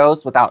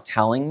photos without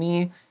telling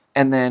me,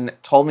 and then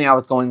told me I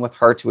was going with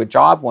her to a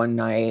job one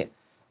night.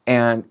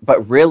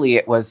 But really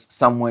it was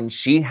someone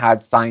she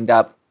had signed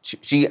up.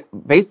 She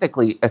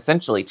basically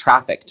essentially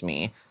trafficked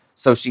me.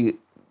 So she,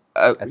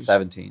 At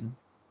 17.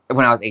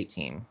 when I was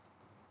 18,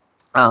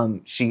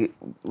 she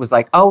was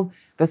like, "Oh,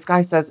 this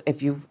guy says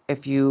if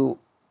you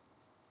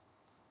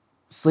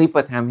sleep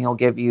with him, he'll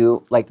give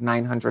you like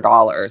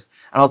 $900."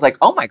 And I was like,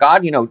 "Oh my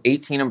God,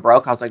 18 and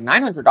broke." I was like,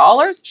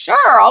 $900?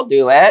 Sure, I'll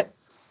do it.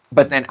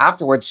 But then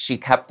afterwards, she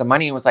kept the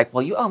money and was like,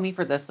 "Well, you owe me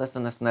for this, this,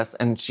 and this, and this."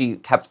 And she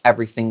kept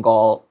every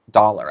single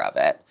dollar of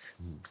it.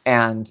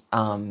 And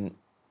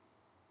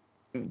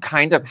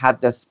kind of had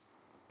this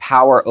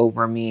power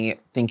over me,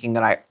 thinking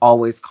that I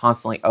always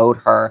constantly owed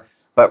her.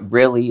 But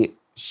really,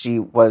 she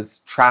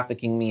was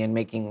trafficking me and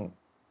making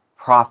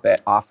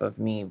profit off of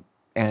me.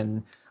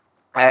 And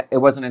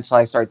it wasn't until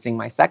I started seeing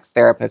my sex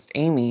therapist,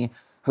 Amy,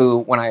 who,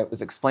 when I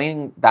was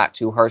explaining that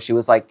to her, she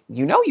was like,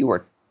 "You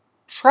were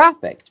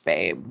trafficked,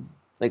 babe.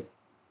 Like,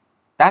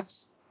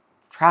 that's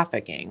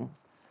trafficking."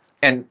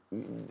 And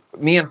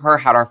me and her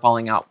had our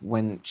falling out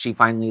when she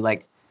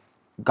finally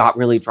got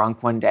really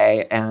drunk one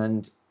day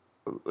and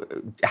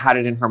had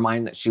it in her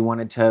mind that she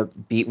wanted to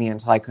beat me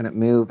until I couldn't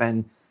move,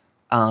 and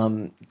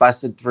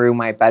busted through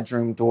my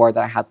bedroom door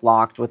that I had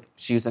locked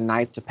she used a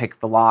knife to pick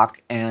the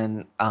lock.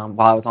 And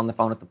while I was on the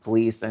phone with the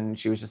police, and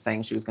she was just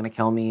saying she was going to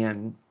kill me,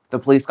 and the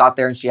police got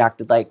there and she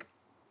acted like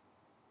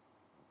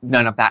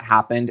none of that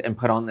happened and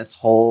put on this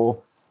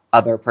whole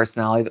other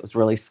personality that was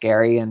really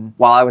scary. And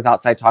while I was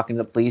outside talking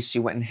to the police, she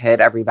went and hid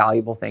every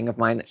valuable thing of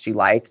mine that she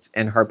liked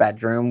in her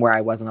bedroom where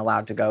I wasn't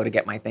allowed to go to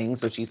get my things.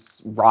 So she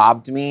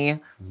robbed me.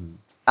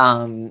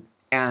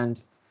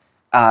 And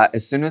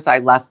as soon as I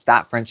left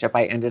that friendship,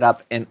 I ended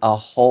up in a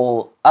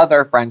whole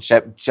other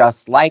friendship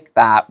just like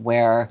that,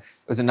 where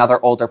it was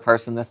another older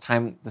person. This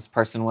time, this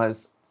person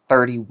was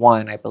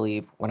 31, I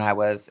believe, when I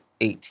was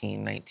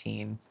 18,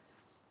 19.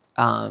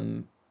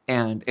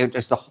 And it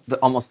just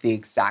almost the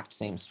exact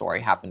same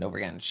story happened over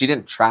again. She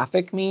didn't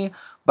traffic me,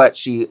 but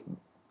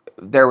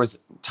there was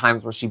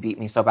times where she beat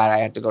me so bad I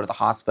had to go to the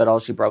hospital.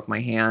 She broke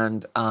my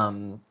hand.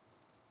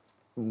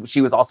 She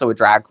was also a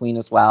drag queen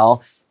as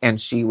well, and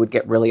she would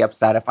get really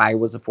upset if I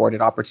was afforded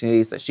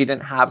opportunities that she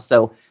didn't have.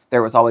 So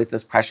there was always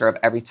this pressure of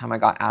every time I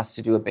got asked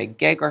to do a big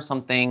gig or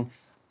something,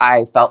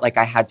 I felt like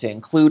I had to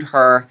include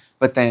her.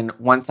 But then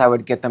once I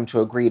would get them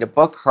to agree to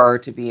book her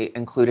to be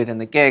included in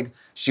the gig,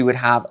 she would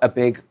have a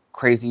big,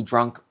 crazy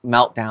drunk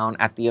meltdown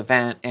at the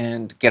event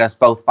and get us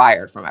both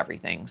fired from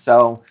everything.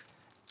 So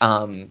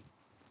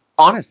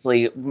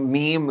honestly,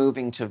 me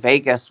moving to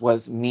Vegas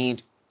was me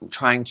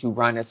trying to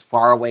run as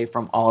far away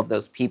from all of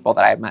those people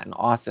that I had met in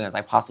Austin as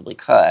I possibly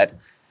could,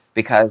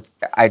 because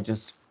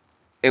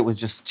it was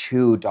just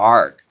too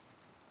dark.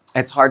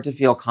 It's hard to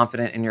feel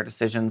confident in your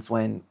decisions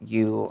when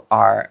you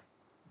are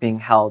being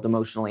held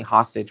emotionally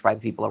hostage by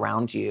the people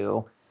around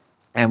you.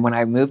 And when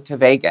I moved to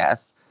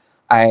Vegas,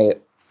 I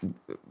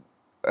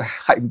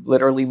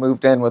literally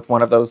moved in with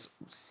one of those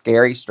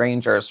scary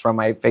strangers from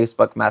my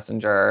Facebook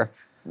Messenger.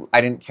 I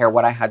didn't care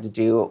what I had to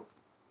do.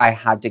 I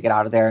had to get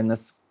out of there. And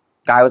this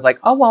guy was like,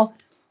 "Oh, well,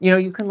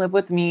 you can live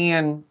with me,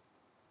 and,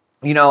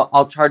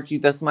 I'll charge you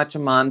this much a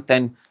month,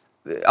 and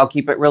I'll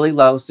keep it really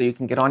low so you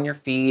can get on your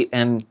feet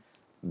and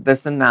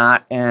this and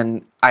that."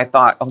 And I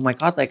thought, "Oh my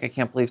God, I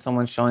can't believe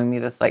someone's showing me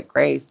this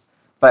grace."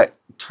 But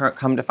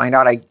come to find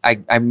out,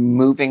 I'm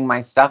moving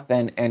my stuff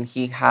in, and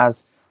he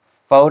has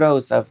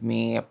photos of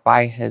me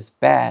by his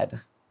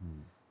bed.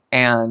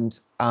 And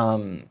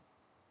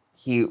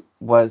he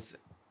was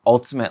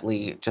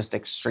ultimately just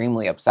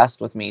extremely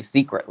obsessed with me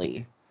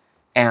secretly.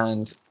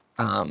 And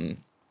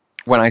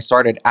when I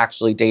started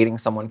actually dating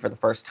someone for the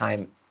first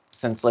time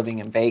since living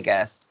in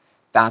Vegas,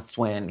 that's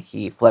when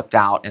he flipped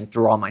out and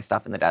threw all my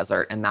stuff in the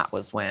desert. And that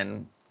was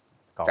when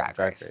Drag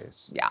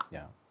Race. Yeah.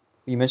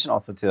 You mentioned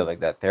also too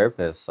that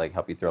therapist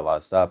helped you through a lot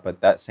of stuff,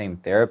 but that same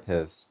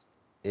therapist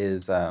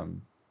is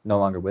no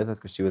longer with us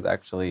because she was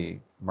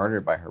actually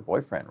murdered by her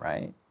boyfriend,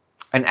 right?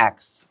 An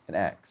ex.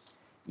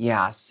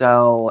 Yeah.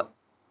 So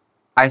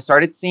I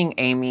started seeing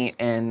Amy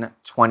in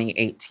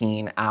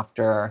 2018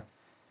 after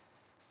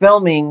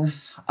filming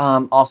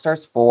All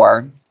Stars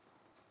 4.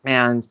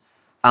 And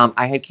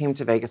I had came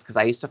to Vegas because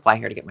I used to fly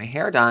here to get my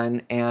hair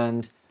done.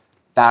 And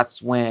that's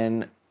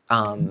when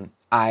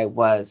I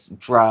was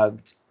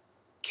drugged,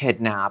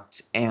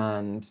 kidnapped,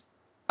 and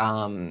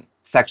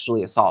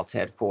sexually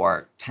assaulted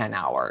for 10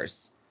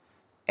 hours.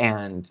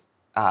 And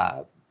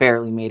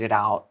barely made it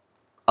out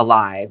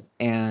alive.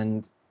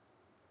 And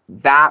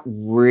that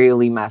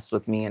really messed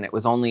with me. And it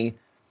was only,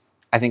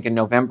 I think, in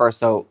November,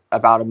 so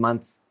about a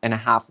month and a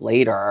half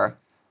later,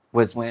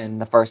 was when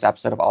the first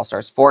episode of All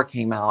Stars 4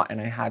 came out,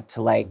 and I had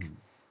to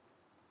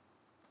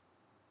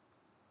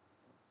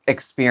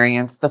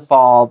experience the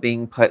fall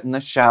being put in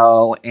the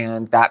show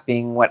and that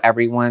being what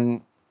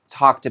everyone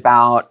talked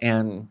about.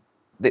 And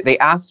they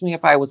asked me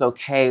if I was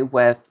okay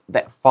with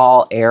that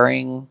fall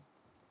airing,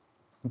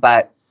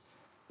 but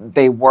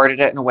they worded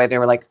it in a way they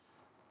were like,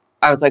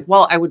 I was like,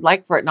 well, I would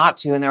like for it not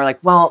to. And they were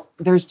like, well,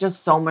 there's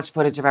just so much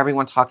footage of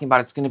everyone talking about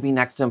it. It's going to be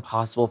next to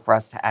impossible for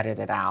us to edit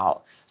it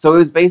out. So it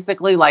was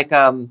basically like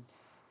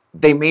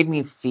they made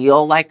me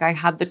feel like I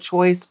had the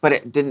choice, but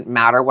it didn't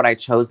matter what I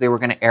chose. They were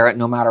going to air it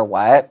no matter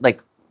what.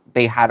 Like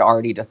they had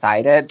already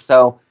decided.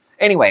 So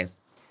anyways,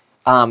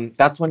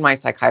 that's when my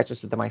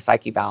psychiatrist did my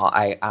psyche eval.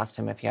 I asked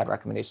him if he had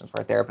recommendations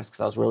for a therapist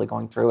because I was really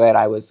going through it.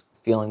 I was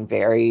feeling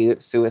very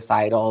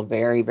suicidal,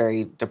 very,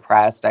 very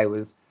depressed. I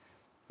was,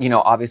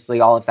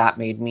 obviously all of that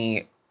made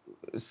me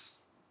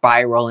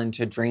spiral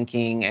into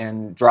drinking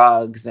and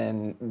drugs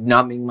and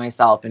numbing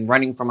myself and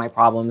running from my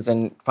problems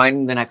and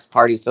finding the next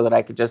party so that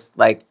I could just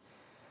like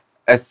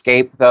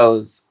escape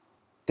those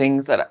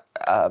things that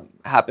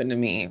happened to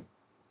me.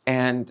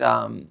 And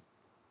I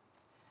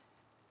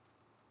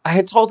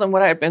had told him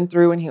what I had been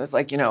through, and he was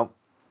like,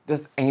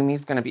 this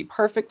Amy's going to be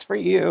perfect for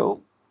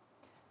you.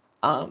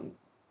 And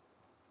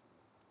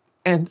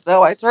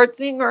so I started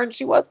seeing her, and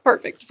she was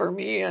perfect for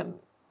me. And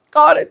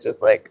God, it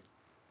just like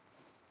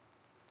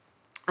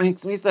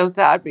makes me so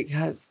sad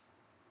because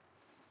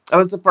it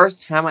was the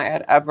first time I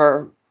had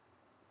ever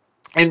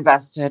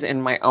invested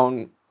in my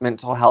own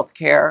mental health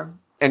care.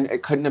 And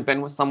it couldn't have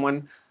been with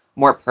someone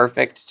more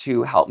perfect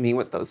to help me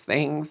with those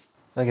things.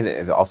 Like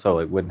it also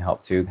like wouldn't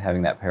help too,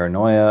 having that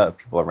paranoia of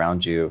people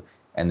around you,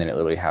 and then it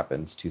literally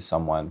happens to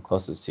someone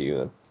closest to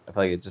you. I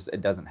feel like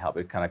it doesn't help.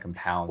 It kind of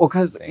compounds. Well,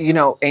 because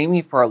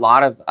Amy, for a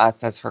lot of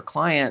us as her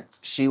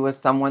clients, she was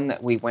someone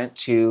that we went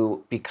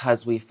to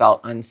because we felt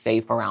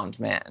unsafe around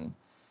men.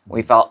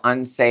 We felt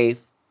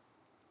unsafe.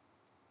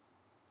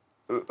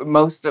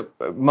 Most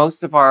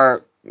of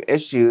our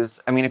issues.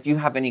 I mean, if you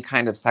have any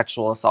kind of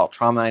sexual assault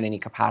trauma in any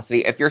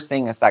capacity, if you're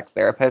seeing a sex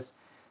therapist,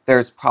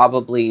 there's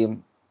probably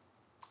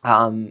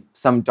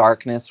some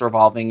darkness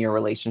revolving your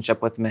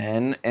relationship with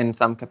men in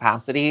some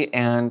capacity.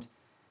 And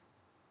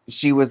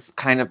she was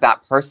kind of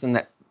that person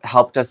that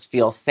helped us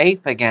feel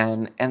safe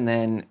again. And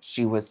then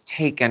she was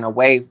taken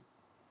away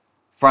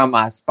from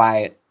us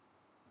by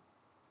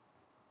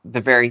the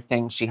very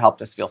thing she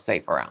helped us feel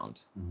safe around.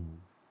 Mm-hmm.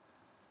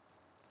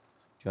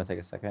 Do you want to take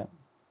a second?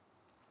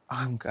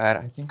 I'm good.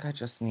 I think I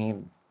just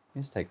need...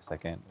 Just take a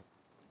second.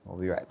 We'll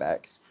be right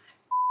back.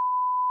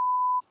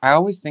 I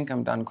always think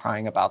I'm done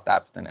crying about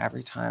that, but then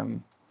every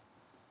time...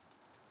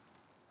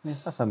 I mean,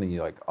 it's not something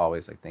you like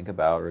always like think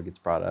about or it gets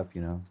brought up,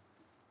 It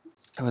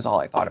was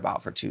all I thought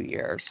about for 2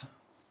 years.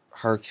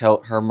 Her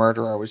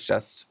murderer was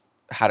just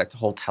had a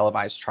whole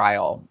televised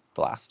trial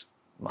the last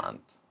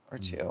month or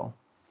two.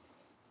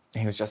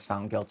 He was just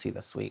found guilty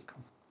this week.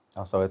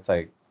 Also, it's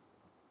like,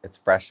 it's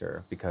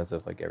fresher because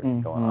of like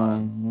everything going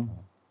on.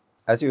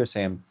 As you were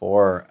saying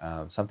before,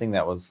 something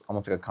that was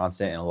almost like a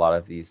constant in a lot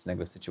of these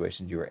negative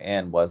situations you were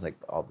in was like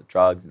all the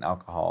drugs and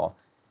alcohol.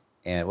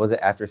 And was it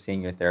after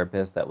seeing your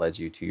therapist that led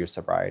you to your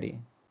sobriety?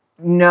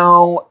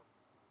 No,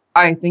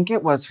 I think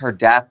it was her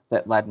death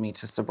that led me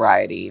to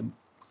sobriety.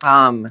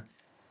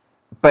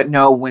 But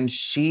no, when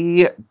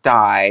she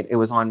died, it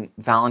was on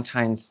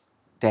Valentine's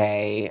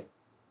Day,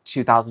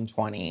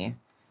 2020.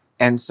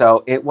 And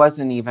so it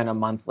wasn't even a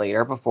month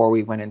later before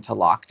we went into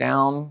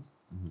lockdown.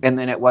 And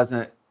then it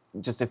wasn't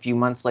just a few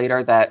months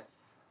later that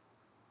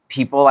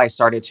people I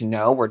started to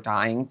know were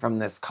dying from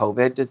this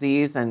COVID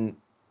disease. And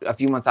a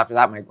few months after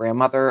that, my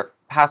grandmother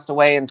passed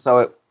away. And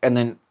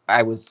then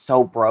I was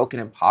so broke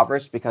and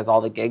impoverished because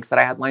all the gigs that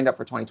I had lined up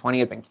for 2020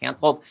 had been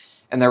canceled.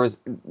 And there was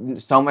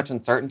so much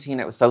uncertainty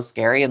and it was so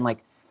scary. And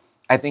like,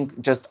 I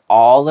think just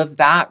all of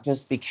that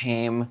just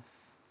became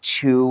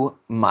too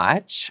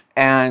much.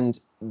 And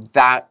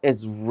that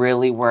is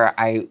really where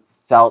I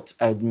felt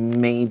a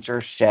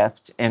major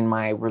shift in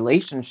my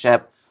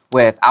relationship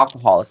with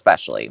alcohol,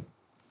 especially.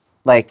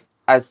 Like,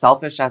 as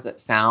selfish as it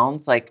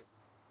sounds, like,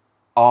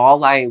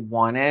 all I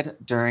wanted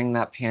during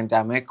that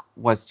pandemic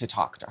was to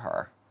talk to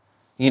her.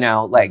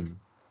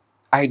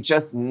 I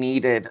just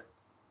needed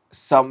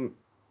some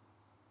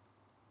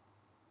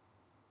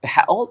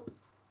help.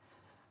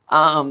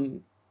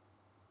 And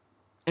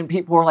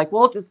people were like,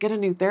 well, just get a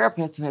new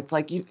therapist. And it's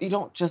like, you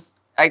don't just,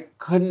 I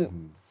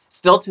couldn't,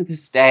 still to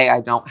this day,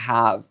 I don't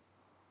have.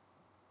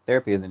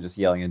 Therapy isn't just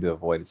yelling into a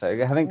void. It's like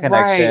having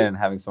connection and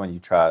having someone you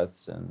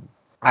trust. And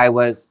I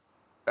was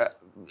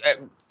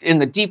in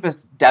the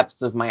deepest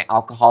depths of my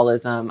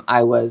alcoholism.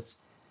 I was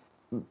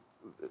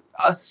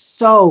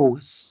so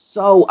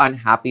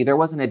unhappy. There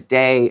wasn't a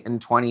day in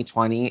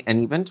 2020 and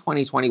even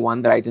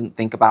 2021 that I didn't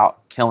think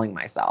about killing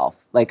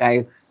myself. Like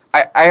I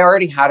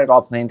already had it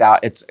all planned out.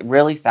 It's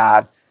really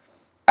sad.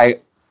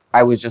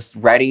 I was just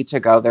ready to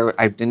go there.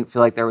 I didn't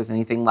feel like there was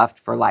anything left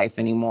for life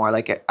anymore.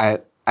 Like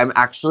I'm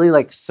actually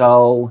like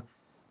so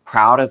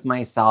proud of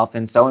myself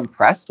and so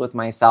impressed with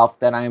myself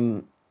that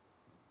I'm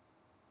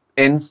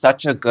in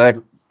such a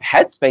good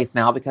headspace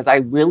now because I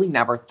really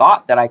never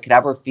thought that I could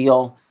ever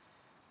feel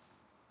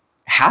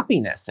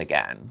happiness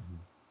again.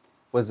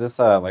 Was this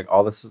like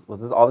all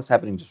this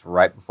happening just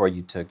right before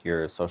you took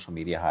your social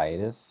media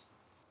hiatus?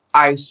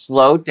 I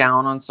slowed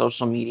down on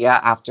social media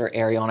after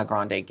Ariana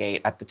Grande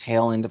Gate at the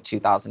tail end of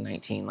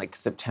 2019, like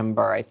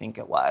September, I think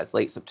it was,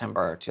 late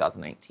September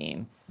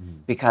 2019,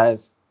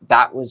 because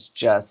that was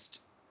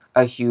just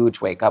a huge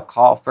wake-up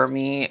call for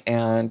me,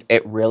 and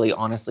it really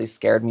honestly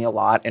scared me a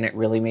lot, and it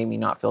really made me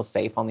not feel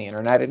safe on the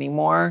internet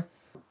anymore.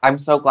 I'm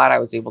so glad I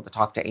was able to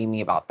talk to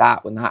Amy about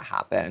that when that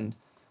happened,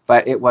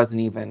 but it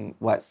wasn't even,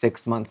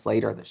 6 months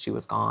later that she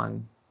was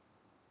gone,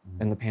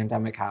 and the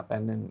pandemic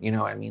happened, and you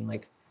know what I mean?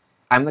 Like,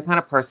 I'm the kind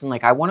of person,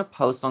 like, I want to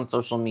post on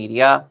social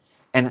media,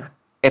 and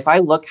if I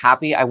look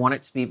happy, I want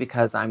it to be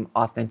because I'm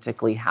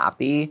authentically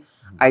happy.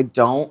 I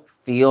don't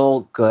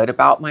feel good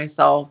about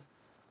myself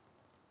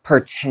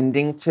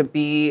pretending to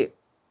be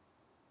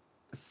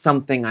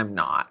something I'm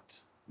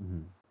not.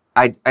 Mm-hmm.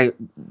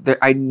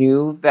 I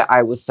knew that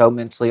I was so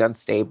mentally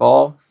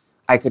unstable.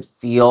 I could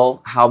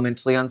feel how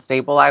mentally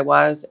unstable I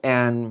was,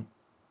 and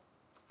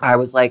I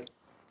was like,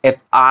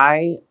 if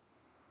I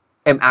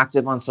am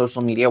active on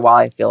social media while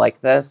I feel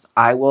like this,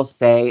 I will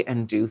say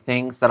and do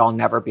things that I'll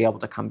never be able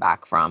to come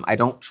back from. I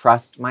don't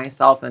trust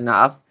myself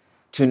enough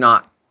to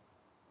not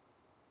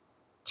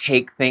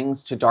take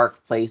things to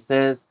dark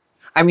places.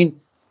 I mean,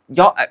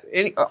 y'all,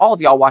 all of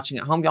y'all watching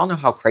at home, y'all know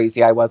how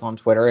crazy I was on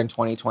Twitter in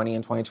 2020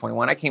 and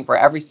 2021. I came for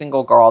every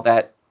single girl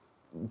that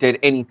did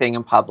anything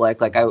in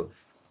public. Like, I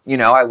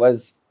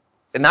was,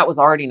 and that was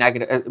already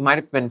negative. It might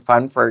have been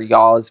fun for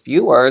y'all as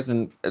viewers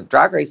and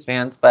Drag Race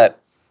fans, but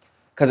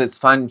because it's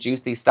fun,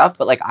 juicy stuff.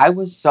 But like, I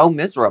was so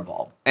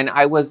miserable and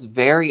I was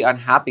very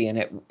unhappy.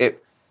 And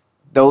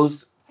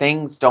those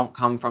things don't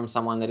come from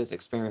someone that is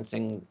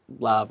experiencing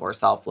love or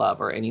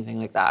self-love or anything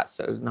like that.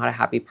 So it's not a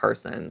happy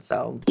person.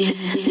 So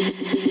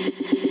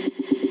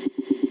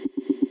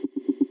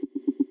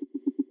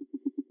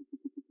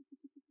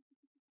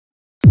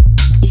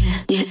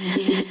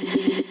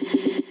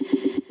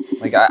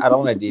Like, I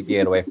don't want to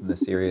deviate away from the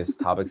serious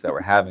topics that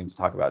we're having to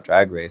talk about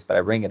Drag Race, but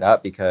I bring it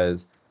up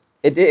because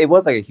it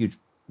was like a huge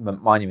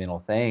monumental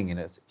thing and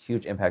it's a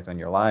huge impact on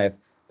your life.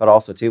 But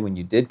also, too, when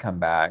you did come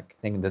back,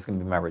 thinking this is going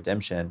to be my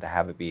redemption, to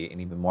have it be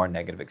an even more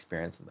negative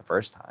experience than the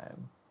first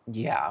time.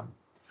 yeah.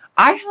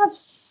 I have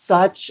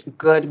such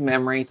good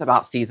memories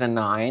about season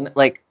 9.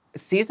 Like,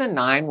 season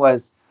 9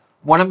 was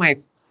one of my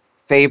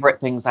favorite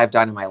things I've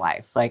done in my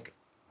life. Like,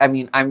 I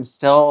mean, I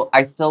still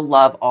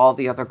love all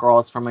the other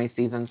girls from my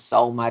season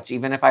so much,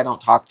 even if I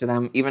don't talk to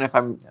them, even if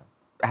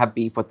have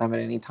beef with them at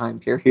any time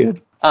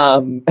period.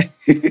 At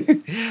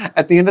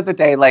the end of the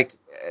day, like,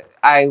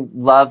 I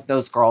love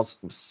those girls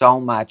so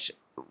much.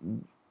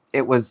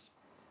 It was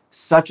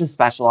such a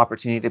special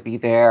opportunity to be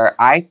there.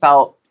 I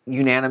felt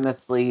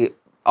unanimously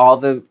all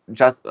the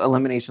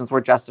eliminations were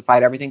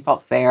justified. Everything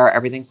felt fair.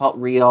 Everything felt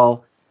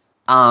real.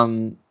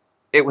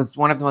 It was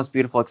one of the most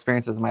beautiful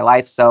experiences of my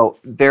life. So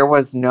there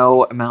was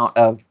no amount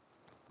of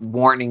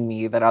warning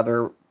me that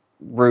other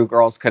Rue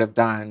girls could have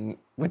done,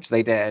 which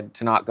they did,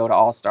 to not go to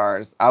All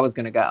Stars. I was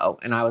going to go.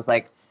 And I was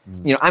like,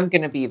 I'm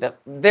going to be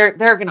they're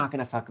not going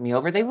to fuck me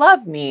over. They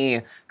love me.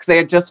 Because they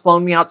had just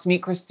flown me out to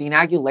meet Christina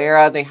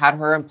Aguilera. They had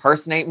her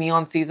impersonate me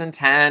on season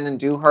 10 and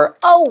do her,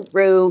 oh,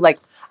 Rue. Like,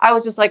 I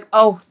was just like,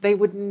 oh, they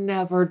would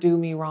never do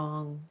me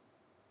wrong.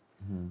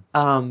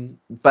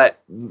 But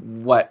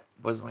what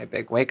was my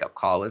big wake-up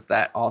call was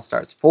that All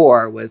Stars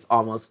 4 was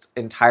almost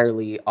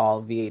entirely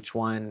all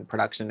VH1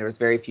 production. There was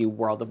very few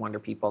World of Wonder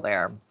people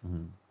there,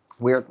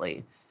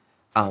 weirdly.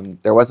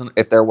 There wasn't,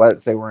 if there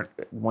was, they weren't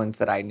ones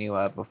that I knew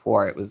of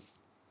before. It was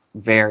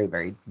very,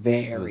 very,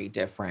 very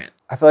different.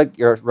 I feel like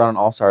your run on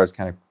All Stars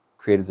kind of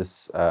created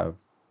this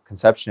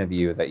conception of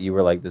you that you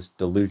were like this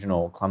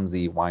delusional,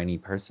 clumsy, whiny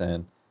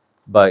person,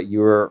 but you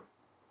were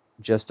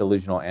just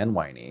delusional and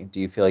whiny. Do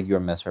you feel like you were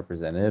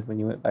misrepresented when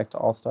you went back to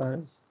All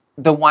Stars?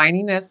 The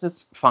whininess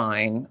is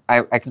fine.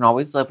 I can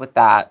always live with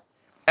that.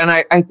 And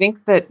I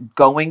think that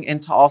going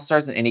into All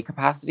Stars in any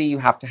capacity, you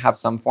have to have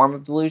some form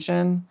of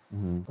delusion.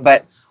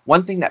 But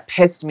one thing that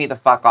pissed me the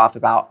fuck off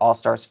about All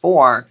Stars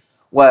 4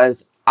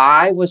 was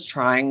I was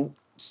trying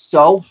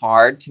so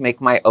hard to make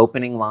my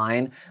opening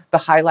line, the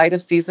highlight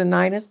of season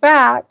 9 is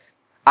back.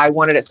 I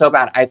wanted it so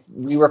bad.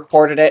 We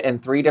recorded it in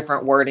 3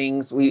 different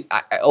wordings,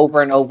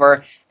 over and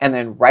over. And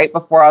then right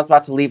before I was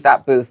about to leave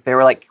that booth, they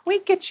were like, can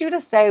we get you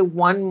to say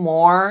one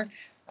more?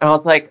 And I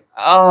was like,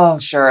 oh,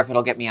 sure, if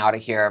it'll get me out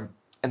of here.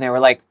 And they were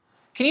like,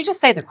 can you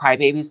just say the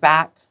crybaby's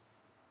back?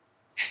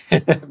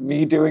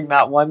 Me doing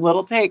that one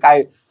little take,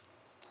 I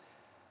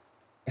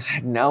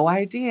had no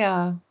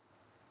idea.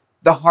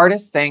 The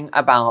hardest thing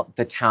about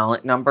the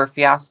talent number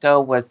fiasco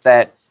was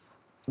that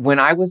when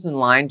I was in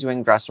line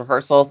doing dress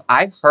rehearsals,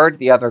 I heard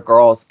the other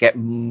girls get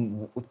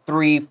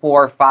 3,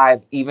 4,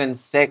 5, even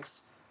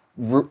 6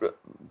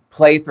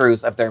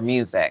 playthroughs of their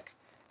music.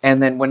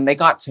 And then when they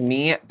got to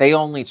me, they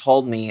only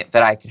told me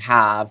that I could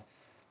have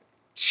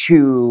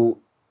 2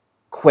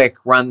 quick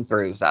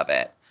run-throughs of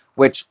it,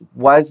 which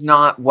was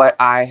not what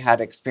I had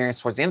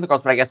experienced towards the end of the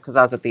girls. But I guess because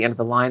I was at the end of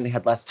the line, they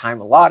had less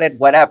time allotted,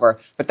 whatever.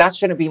 But that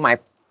shouldn't be my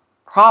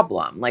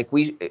problem. Like,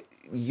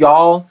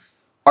 y'all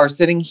are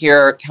sitting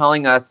here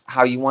telling us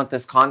how you want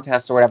this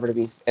contest or whatever to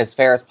be as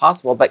fair as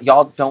possible, but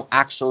y'all don't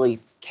actually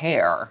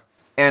care.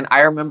 And I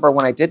remember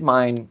when I did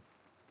mine,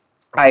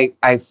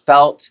 I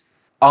felt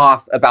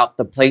off about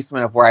the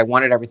placement of where I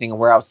wanted everything and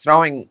where I was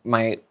throwing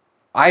my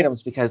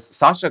items, because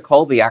Sasha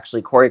Colby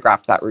actually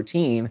choreographed that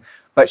routine,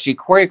 but she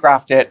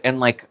choreographed it in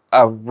like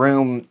a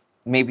room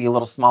maybe a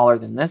little smaller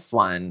than this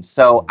one.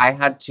 So I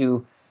had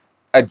to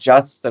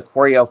adjust the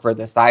choreo for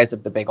the size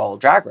of the big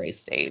old Drag Race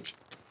stage.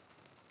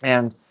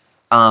 And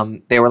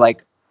they were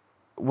like,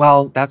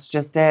 well, that's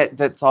just it.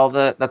 That's all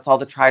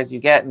the tries you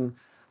get. And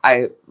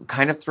I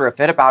kind of threw a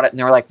fit about it. And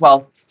they were like,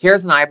 well,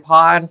 here's an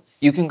iPod.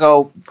 You can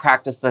go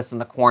practice this in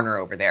the corner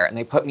over there. And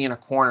they put me in a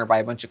corner by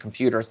a bunch of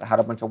computers that had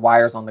a bunch of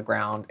wires on the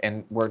ground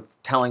and were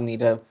telling me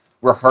to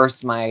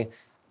rehearse my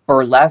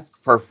burlesque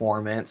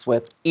performance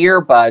with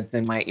earbuds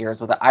in my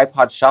ears with an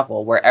iPod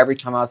shuffle, where every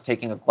time I was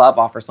taking a glove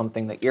off or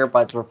something, the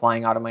earbuds were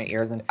flying out of my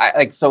ears. And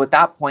so at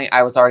that point,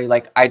 I was already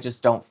like, I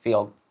just don't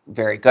feel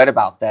very good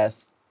about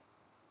this.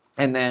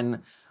 And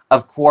then,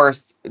 of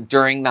course,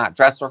 during that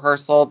dress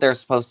rehearsal, they're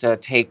supposed to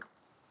take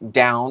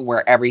down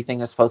where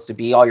everything is supposed to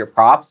be, all your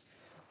props.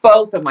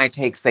 Both of my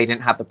takes, they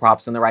didn't have the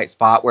props in the right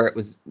spot where it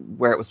was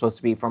supposed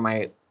to be for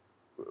my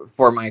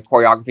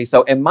choreography.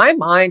 So in my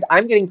mind,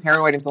 I'm getting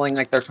paranoid and feeling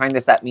like they're trying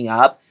to set me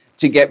up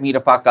to get me to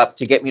fuck up,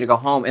 to get me to go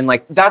home. And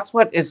like, that's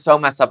what is so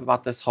messed up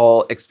about this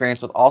whole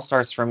experience with All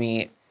Stars for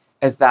me,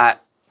 is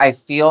that I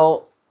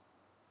feel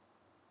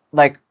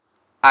like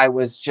I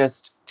was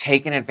just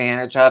taken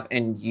advantage of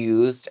and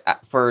used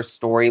for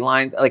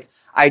storylines. Like,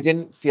 I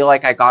didn't feel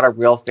like I got a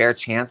real fair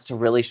chance to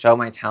really show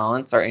my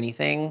talents or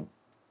anything.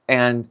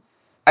 And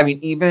I mean,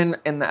 even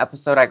in the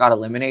episode I got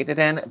eliminated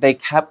in, they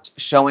kept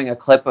showing a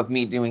clip of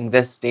me doing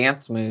this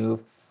dance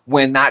move,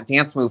 when that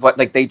dance move,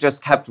 like, they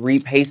just kept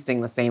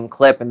repasting the same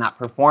clip in that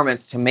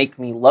performance to make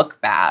me look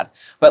bad.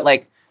 But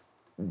like,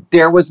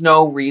 there was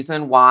no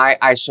reason why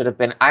I should have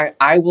been.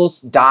 I will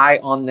die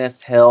on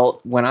this hill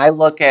when I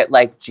look at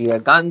like Gia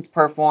Gunn's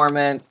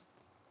performance,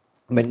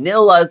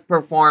 Manila's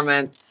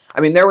performance.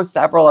 I mean, there were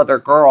several other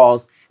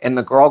girls in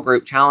the girl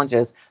group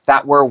challenges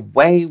that were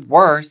way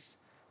worse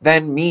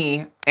than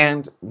me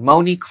and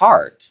Monique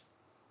Hart.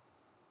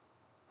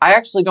 I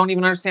actually don't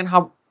even understand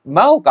how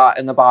Mo got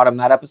in the bottom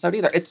that episode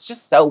either. It's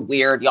just so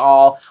weird,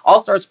 y'all.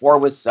 All Stars 4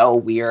 was so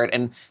weird.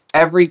 And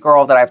every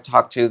girl that I've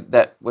talked to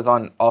that was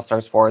on All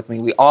Stars 4 with me,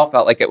 we all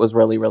felt like it was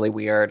really, really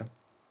weird.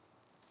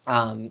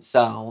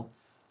 So,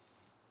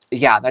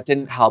 yeah, that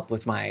didn't help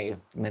with my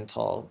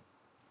mental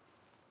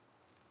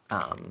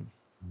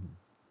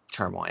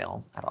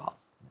turmoil at all.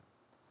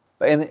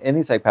 But in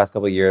these like past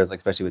couple of years, like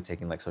especially with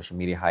taking like social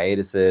media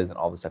hiatuses and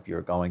all the stuff you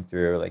were going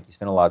through, like you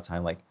spent a lot of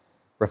time like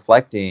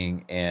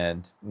reflecting,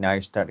 and now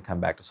you're starting to come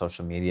back to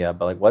social media.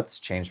 But like, what's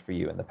changed for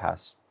you in the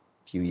past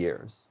few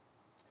years?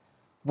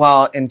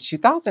 Well, in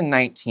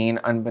 2019,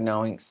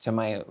 unbeknownst to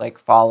my like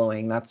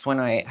following, that's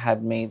when I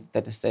had made the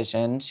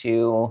decision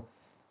to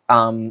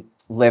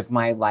live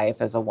my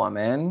life as a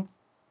woman.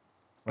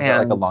 Was that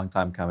like a long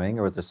time coming,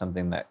 or was there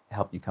something that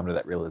helped you come to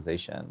that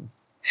realization?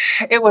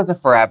 It was a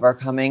forever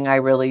coming, I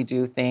really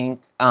do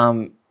think.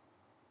 The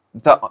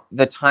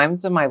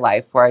times in my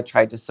life where I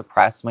tried to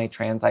suppress my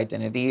trans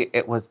identity,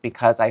 it was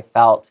because I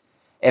felt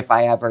if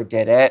I ever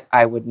did it,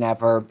 I would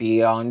never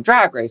be on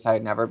Drag Race.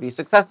 I'd never be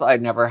successful.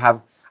 I'd never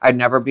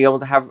be able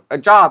to have a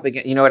job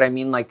again. You know what I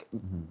mean? Like,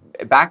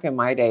 back in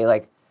my day,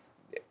 like,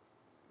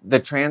 the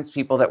trans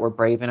people that were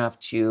brave enough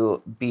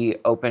to be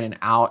open and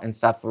out and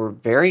stuff were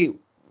very,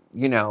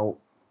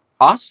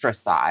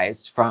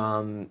 ostracized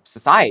from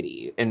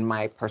society, in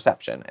my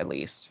perception, at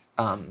least.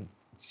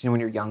 When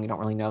you're young, you don't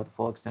really know the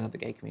full extent of the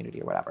gay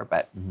community or whatever.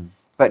 But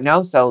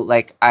no, so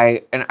like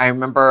I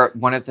remember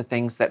one of the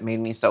things that made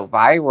me so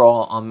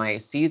viral on my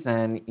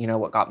season,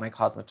 what got my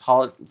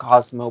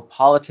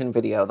Cosmopolitan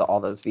video,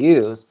 all those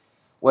views,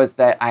 was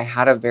that I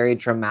had a very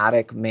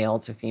dramatic male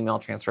to female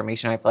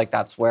transformation. I feel like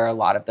that's where a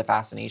lot of the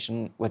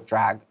fascination with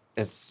drag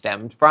is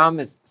stemmed from,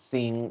 is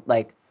seeing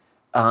like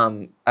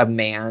a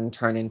man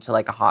turn into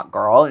like a hot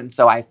girl. And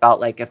so I felt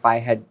like if I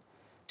had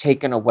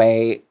taken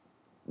away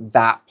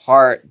that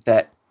part,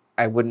 that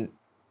I wouldn't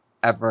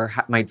ever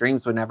my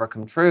dreams would never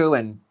come true.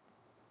 And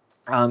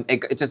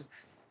it just,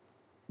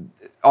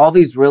 all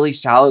these really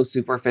shallow,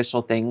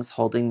 superficial things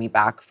holding me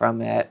back from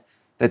it.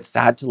 That's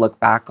sad to look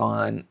back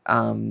on.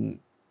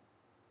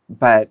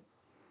 But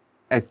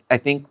I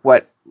think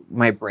what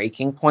my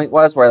breaking point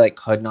was, where I like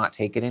could not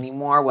take it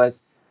anymore,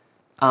 was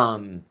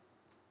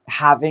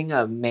having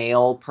a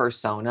male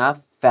persona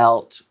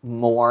felt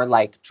more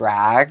like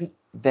drag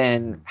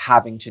than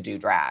having to do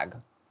drag.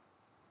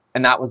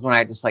 And that was when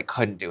I just like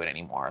couldn't do it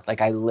anymore. Like,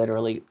 I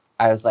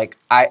was like,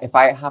 if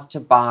I have to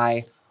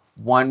buy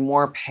one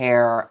more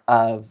pair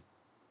of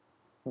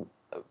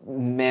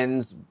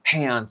men's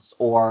pants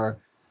or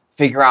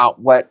figure out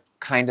what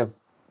kind of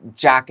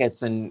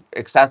jackets and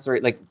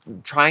accessory, like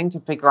trying to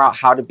figure out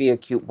how to be a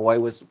cute boy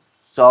was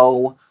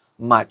so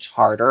much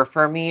harder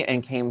for me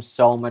and came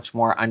so much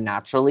more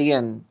unnaturally,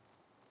 and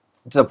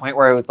to the point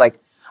where it was like,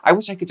 I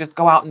wish I could just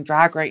go out and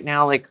drag right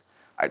now. Like,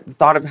 the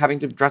thought of having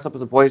to dress up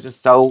as a boy is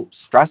just so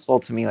stressful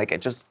to me. Like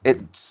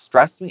it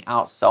stressed me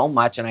out so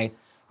much, and I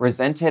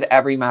resented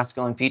every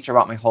masculine feature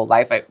about my whole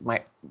life.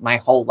 My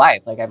whole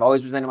life. Like I've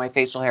always resented my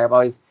facial hair. I've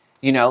always,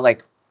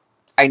 like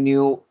I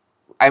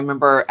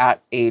remember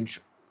at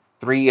age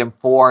 3 and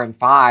 4 and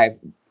 5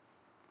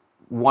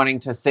 wanting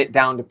to sit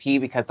down to pee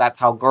because that's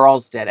how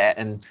girls did it.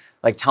 And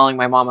like telling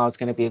my mom I was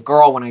going to be a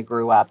girl when I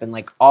grew up and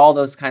like all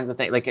those kinds of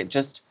things. Like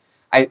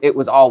it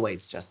was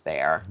always just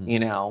there,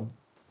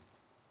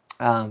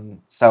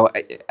 So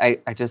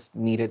I just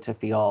needed to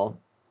feel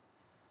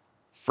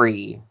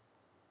free.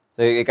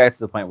 So it got to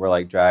the point where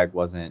like drag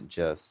wasn't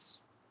just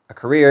a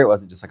career, it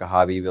wasn't just like a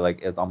hobby, but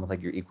like it was almost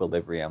like your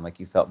equilibrium. Like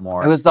you felt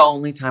more. It was the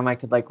only time I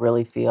could like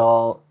really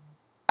feel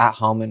at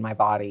home in my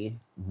body.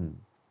 Mm-hmm.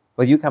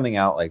 With you coming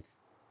out like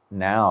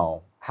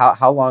now,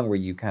 how long were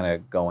you kind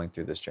of going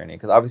through this journey?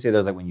 Because obviously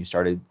there's like when you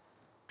started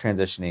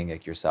transitioning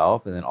like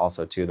yourself, and then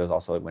also too there's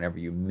also like whenever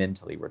you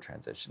mentally were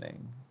transitioning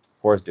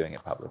for doing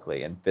it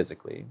publicly and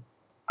physically.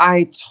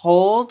 I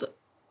told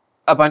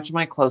a bunch of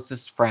my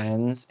closest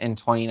friends in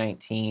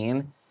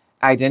 2019.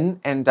 I didn't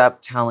end up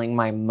telling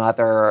my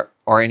mother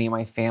or any of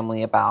my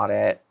family about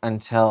it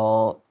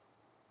until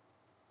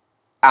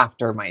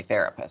after my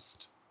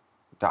therapist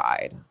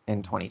died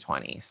in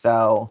 2020.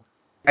 So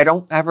I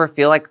don't ever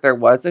feel like there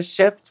was a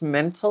shift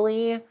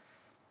mentally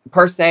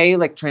per se,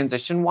 like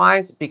transition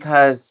wise,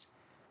 because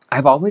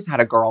I've always had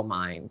a girl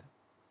mind.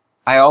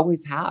 I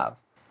always have.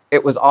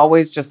 It was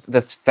always just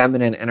this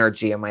feminine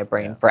energy in my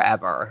brain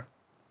forever.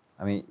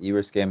 I mean, you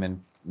were scamming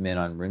men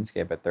on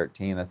RuneScape at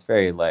 13. That's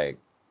very like.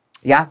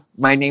 Yeah,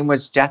 my name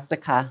was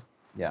Jessica.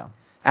 Yeah.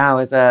 And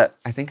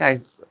I think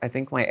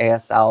my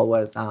ASL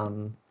was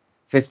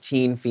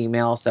 15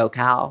 female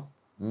SoCal.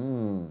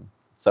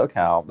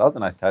 SoCal. That was a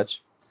nice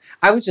touch.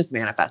 I was just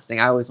manifesting.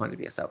 I always wanted to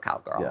be a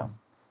SoCal girl. Yeah.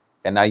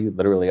 And now you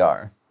literally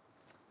are.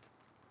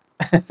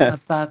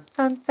 Above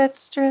Sunset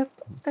Strip,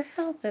 the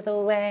hills are the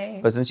way.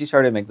 But since you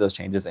started to make those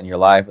changes in your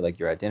life, like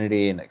your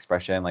identity and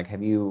expression, like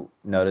have you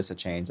noticed a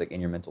change like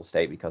in your mental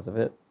state because of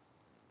it?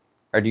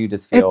 Or do you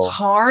just feel... It's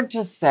hard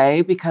to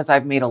say because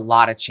I've made a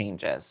lot of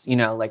changes.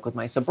 Like with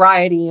my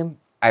sobriety,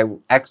 I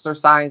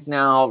exercise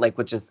now, like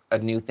which is a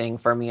new thing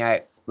for me.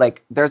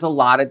 There's a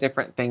lot of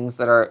different things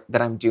that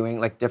I'm doing,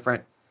 like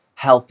different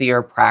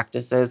healthier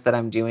practices that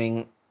I'm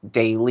doing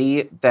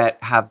daily that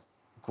have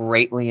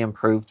greatly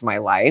improved my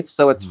life.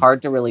 So it's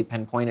hard to really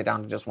pinpoint it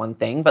down to just one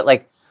thing. But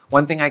like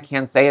one thing I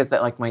can say is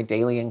that like my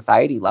daily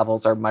anxiety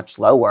levels are much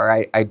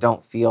lower. I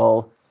don't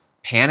feel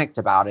panicked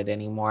about it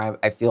anymore.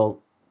 I feel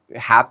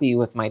happy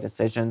with my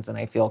decisions and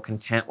I feel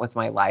content with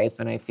my life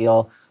and I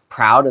feel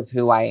proud of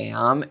who I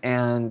am.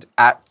 And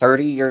at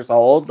 30 years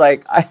old,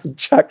 like I'm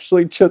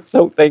actually just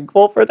so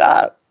thankful for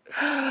that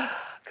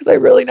because I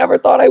really never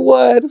thought I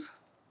would.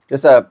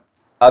 Just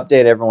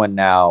update everyone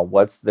now.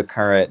 What's the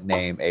current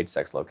name, age,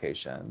 sex,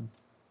 location?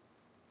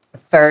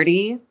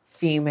 30,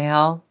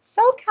 female,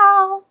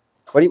 SoCal.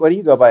 What do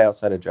you go by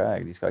outside of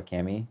drag? Do you just go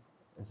Cami?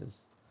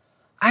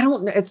 I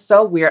don't know. It's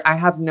so weird. I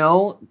have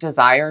no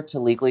desire to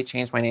legally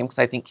change my name because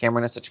I think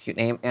Cameron is such a cute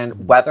name.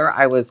 And whether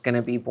I was going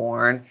to be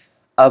born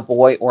a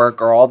boy or a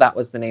girl, that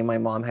was the name my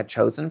mom had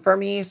chosen for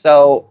me.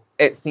 So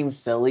it seems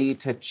silly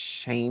to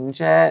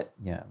change it.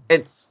 Yeah.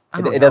 It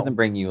doesn't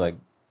bring you like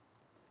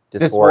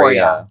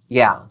dysphoria.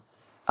 Yeah.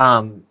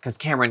 Because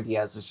Cameron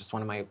Diaz is just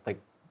one of my like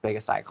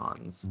biggest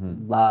icons.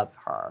 Love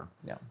her.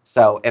 Yeah.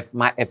 So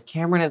if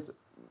Cameron is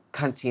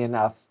cunty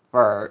enough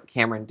for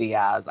Cameron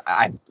Diaz,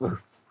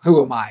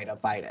 who am I to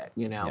fight it,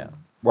 Yeah.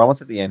 We're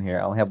almost at the end here.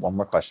 I only have one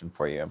more question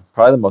for you.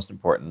 Probably the most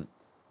important.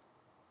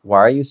 Why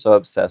are you so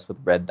obsessed with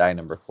red dye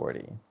number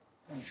 40?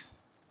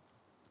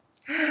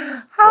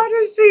 How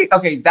does she...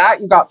 Okay,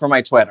 that you got from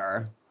my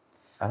Twitter.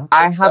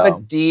 I have a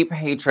deep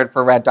hatred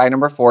for red dye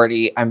number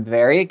 40. I'm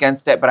very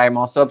against it, but I'm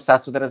also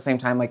obsessed with it at the same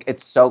time. Like,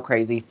 it's so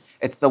crazy.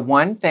 It's the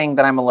one thing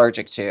that I'm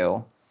allergic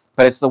to,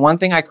 but it's the one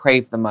thing I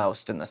crave the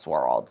most in this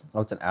world. Oh,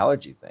 it's an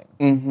allergy thing.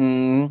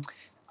 Mm-hmm.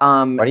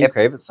 Why do you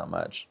crave it so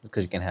much?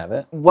 Because you can have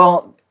it?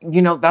 Well,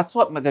 that's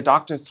what the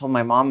doctors told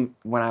my mom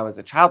when I was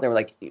a child. They were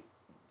like,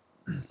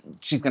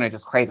 she's going to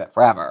just crave it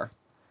forever.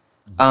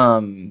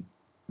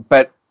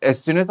 But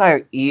as soon as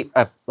I eat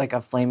a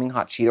flaming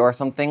hot Cheeto or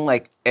something,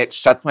 like it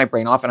shuts my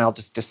brain off and I'll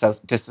just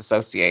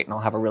disassociate and I'll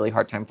have a really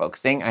hard time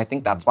focusing. And I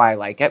think that's why I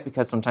like it,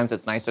 because sometimes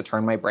it's nice to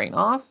turn my brain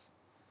off.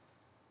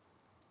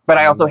 But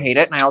I also hate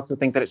it, and I also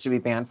think that it should be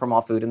banned from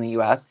all food in the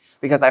U.S.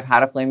 because I've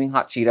had a flaming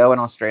hot Cheeto in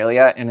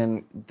Australia and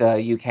in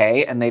the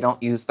U.K., and they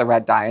don't use the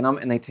red dye in them,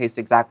 and they taste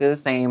exactly the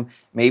same,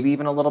 maybe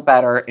even a little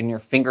better, and your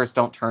fingers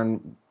don't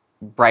turn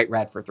bright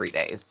red for 3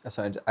 days.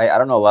 So I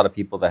don't know a lot of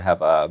people that have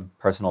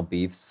personal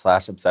beefs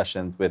 /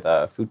 obsessions with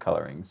food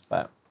colorings,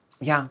 but...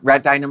 Yeah,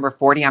 red dye number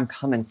 40, I'm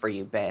coming for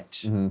you,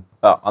 bitch.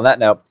 Well, on that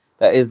note,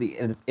 that is the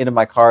end of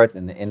my card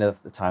and the end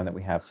of the time that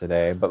we have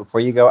today. But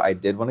before you go, I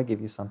did want to give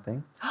you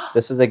something.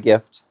 This is a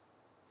gift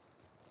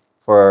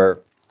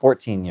for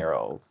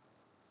 14-year-old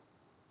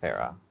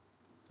Farrah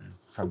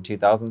from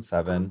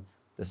 2007.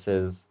 This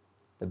is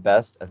the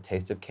Best of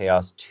Taste of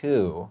Chaos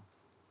 2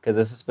 because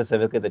this is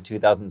specifically the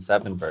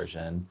 2007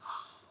 version.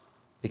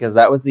 Because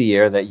that was the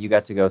year that you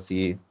got to go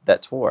see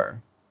that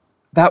tour.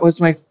 That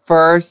was my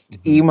first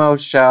emo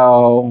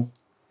show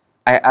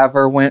I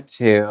ever went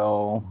to.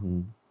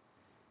 Mm-hmm.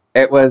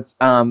 It was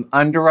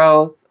Under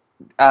Oath,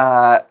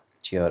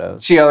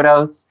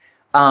 Chiodos.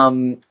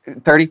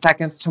 30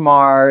 Seconds to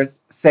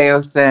Mars,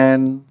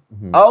 Seosin.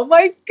 Mm-hmm. Oh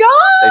my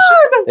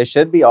God! They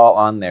should be all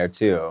on there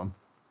too.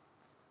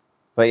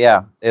 But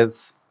yeah,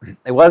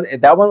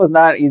 that one was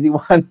not an easy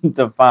one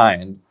to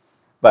find.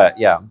 But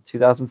yeah,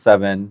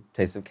 2007,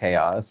 Taste of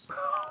Chaos.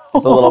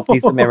 It's a little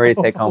piece of memory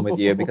to take home with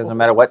you because no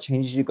matter what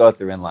changes you go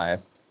through in life,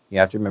 you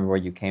have to remember where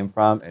you came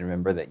from and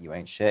remember that you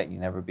ain't shit and you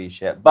never be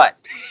shit.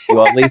 But you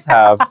will at least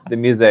have the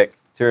music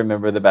to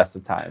remember the best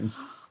of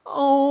times.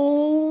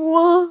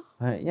 Oh,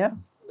 Yeah.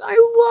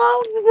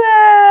 I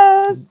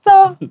love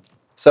this.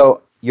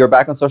 So you're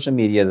back on social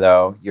media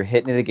though. You're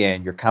hitting it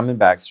again. You're coming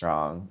back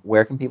strong.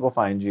 Where can people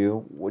find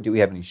you? Do we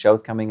have any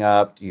shows coming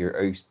up?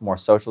 Are you more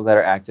socials that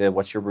are active?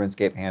 What's your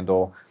RuneScape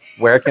handle?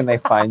 Where can they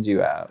find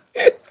you at?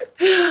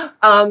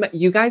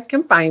 You guys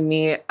can find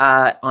me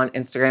on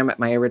Instagram at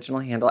my original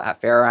handle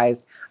at Farrah.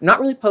 I'm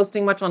not really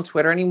posting much on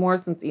Twitter anymore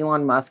since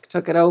Elon Musk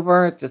took it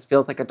over. It just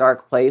feels like a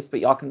dark place, but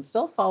y'all can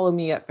still follow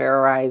me at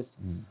Farrah.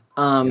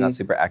 You're not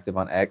super active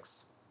on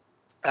X?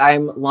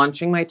 I'm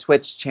launching my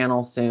Twitch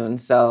channel soon,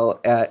 so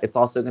it's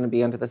also going to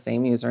be under the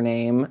same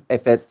username.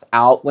 If it's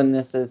out when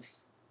this is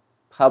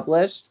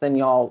published, then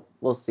y'all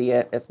will see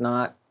it. If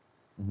not,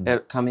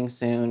 it coming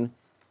soon.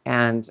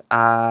 And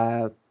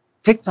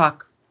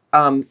TikTok.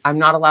 I'm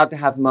not allowed to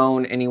have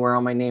Moan anywhere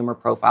on my name or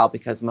profile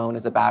because Moan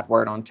is a bad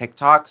word on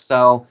TikTok.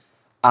 So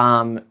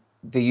the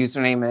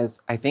username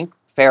is, I think,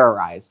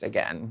 Farrahized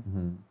again.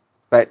 Mm-hmm.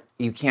 But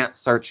you can't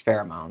search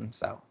Pheromone,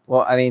 so.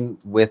 Well, I mean,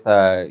 with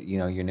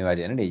your new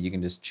identity, you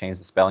can just change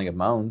the spelling of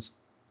moans.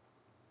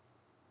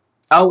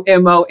 Oh,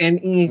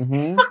 M-O-N-E.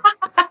 Mm-hmm.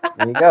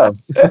 There you go.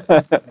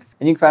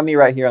 And you can find me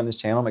right here on this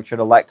channel. Make sure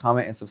to like,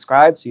 comment, and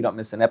subscribe so you don't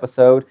miss an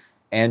episode.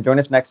 And join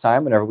us next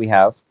time whenever we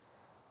have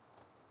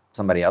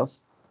somebody else.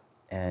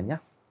 And yeah.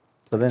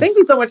 So then, thank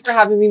you so much for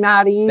having me,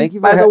 Maddie. Thank you.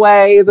 By the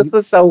way, this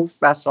was so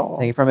special.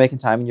 Thank you for making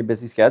time in your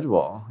busy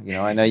schedule.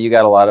 I know you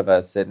got a lot of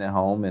us sitting at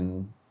home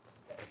and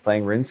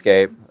playing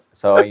RuneScape.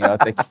 So,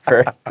 thank you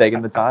for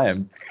taking the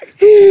time.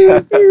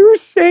 You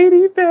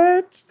shady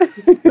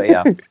bitch. But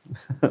yeah.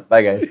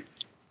 Bye, guys.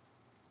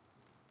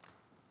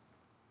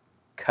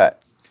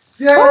 Cut.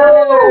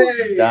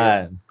 Yay!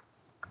 Done.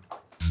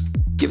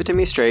 Give It To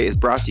Me Straight is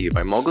brought to you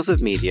by Moguls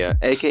of Media,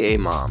 aka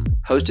Mom.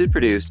 Hosted,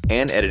 produced,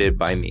 and edited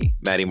by me,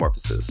 Maddie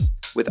Morphosis.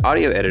 With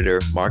audio editor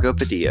Margot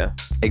Padilla.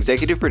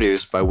 Executive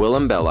produced by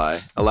Willem Belli,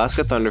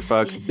 Alaska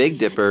Thunderfuck, Big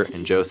Dipper,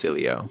 and Joe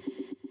Cilio.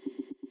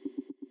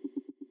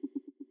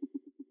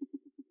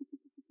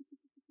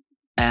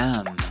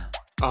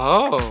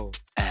 Oh.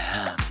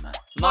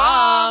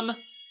 Mom!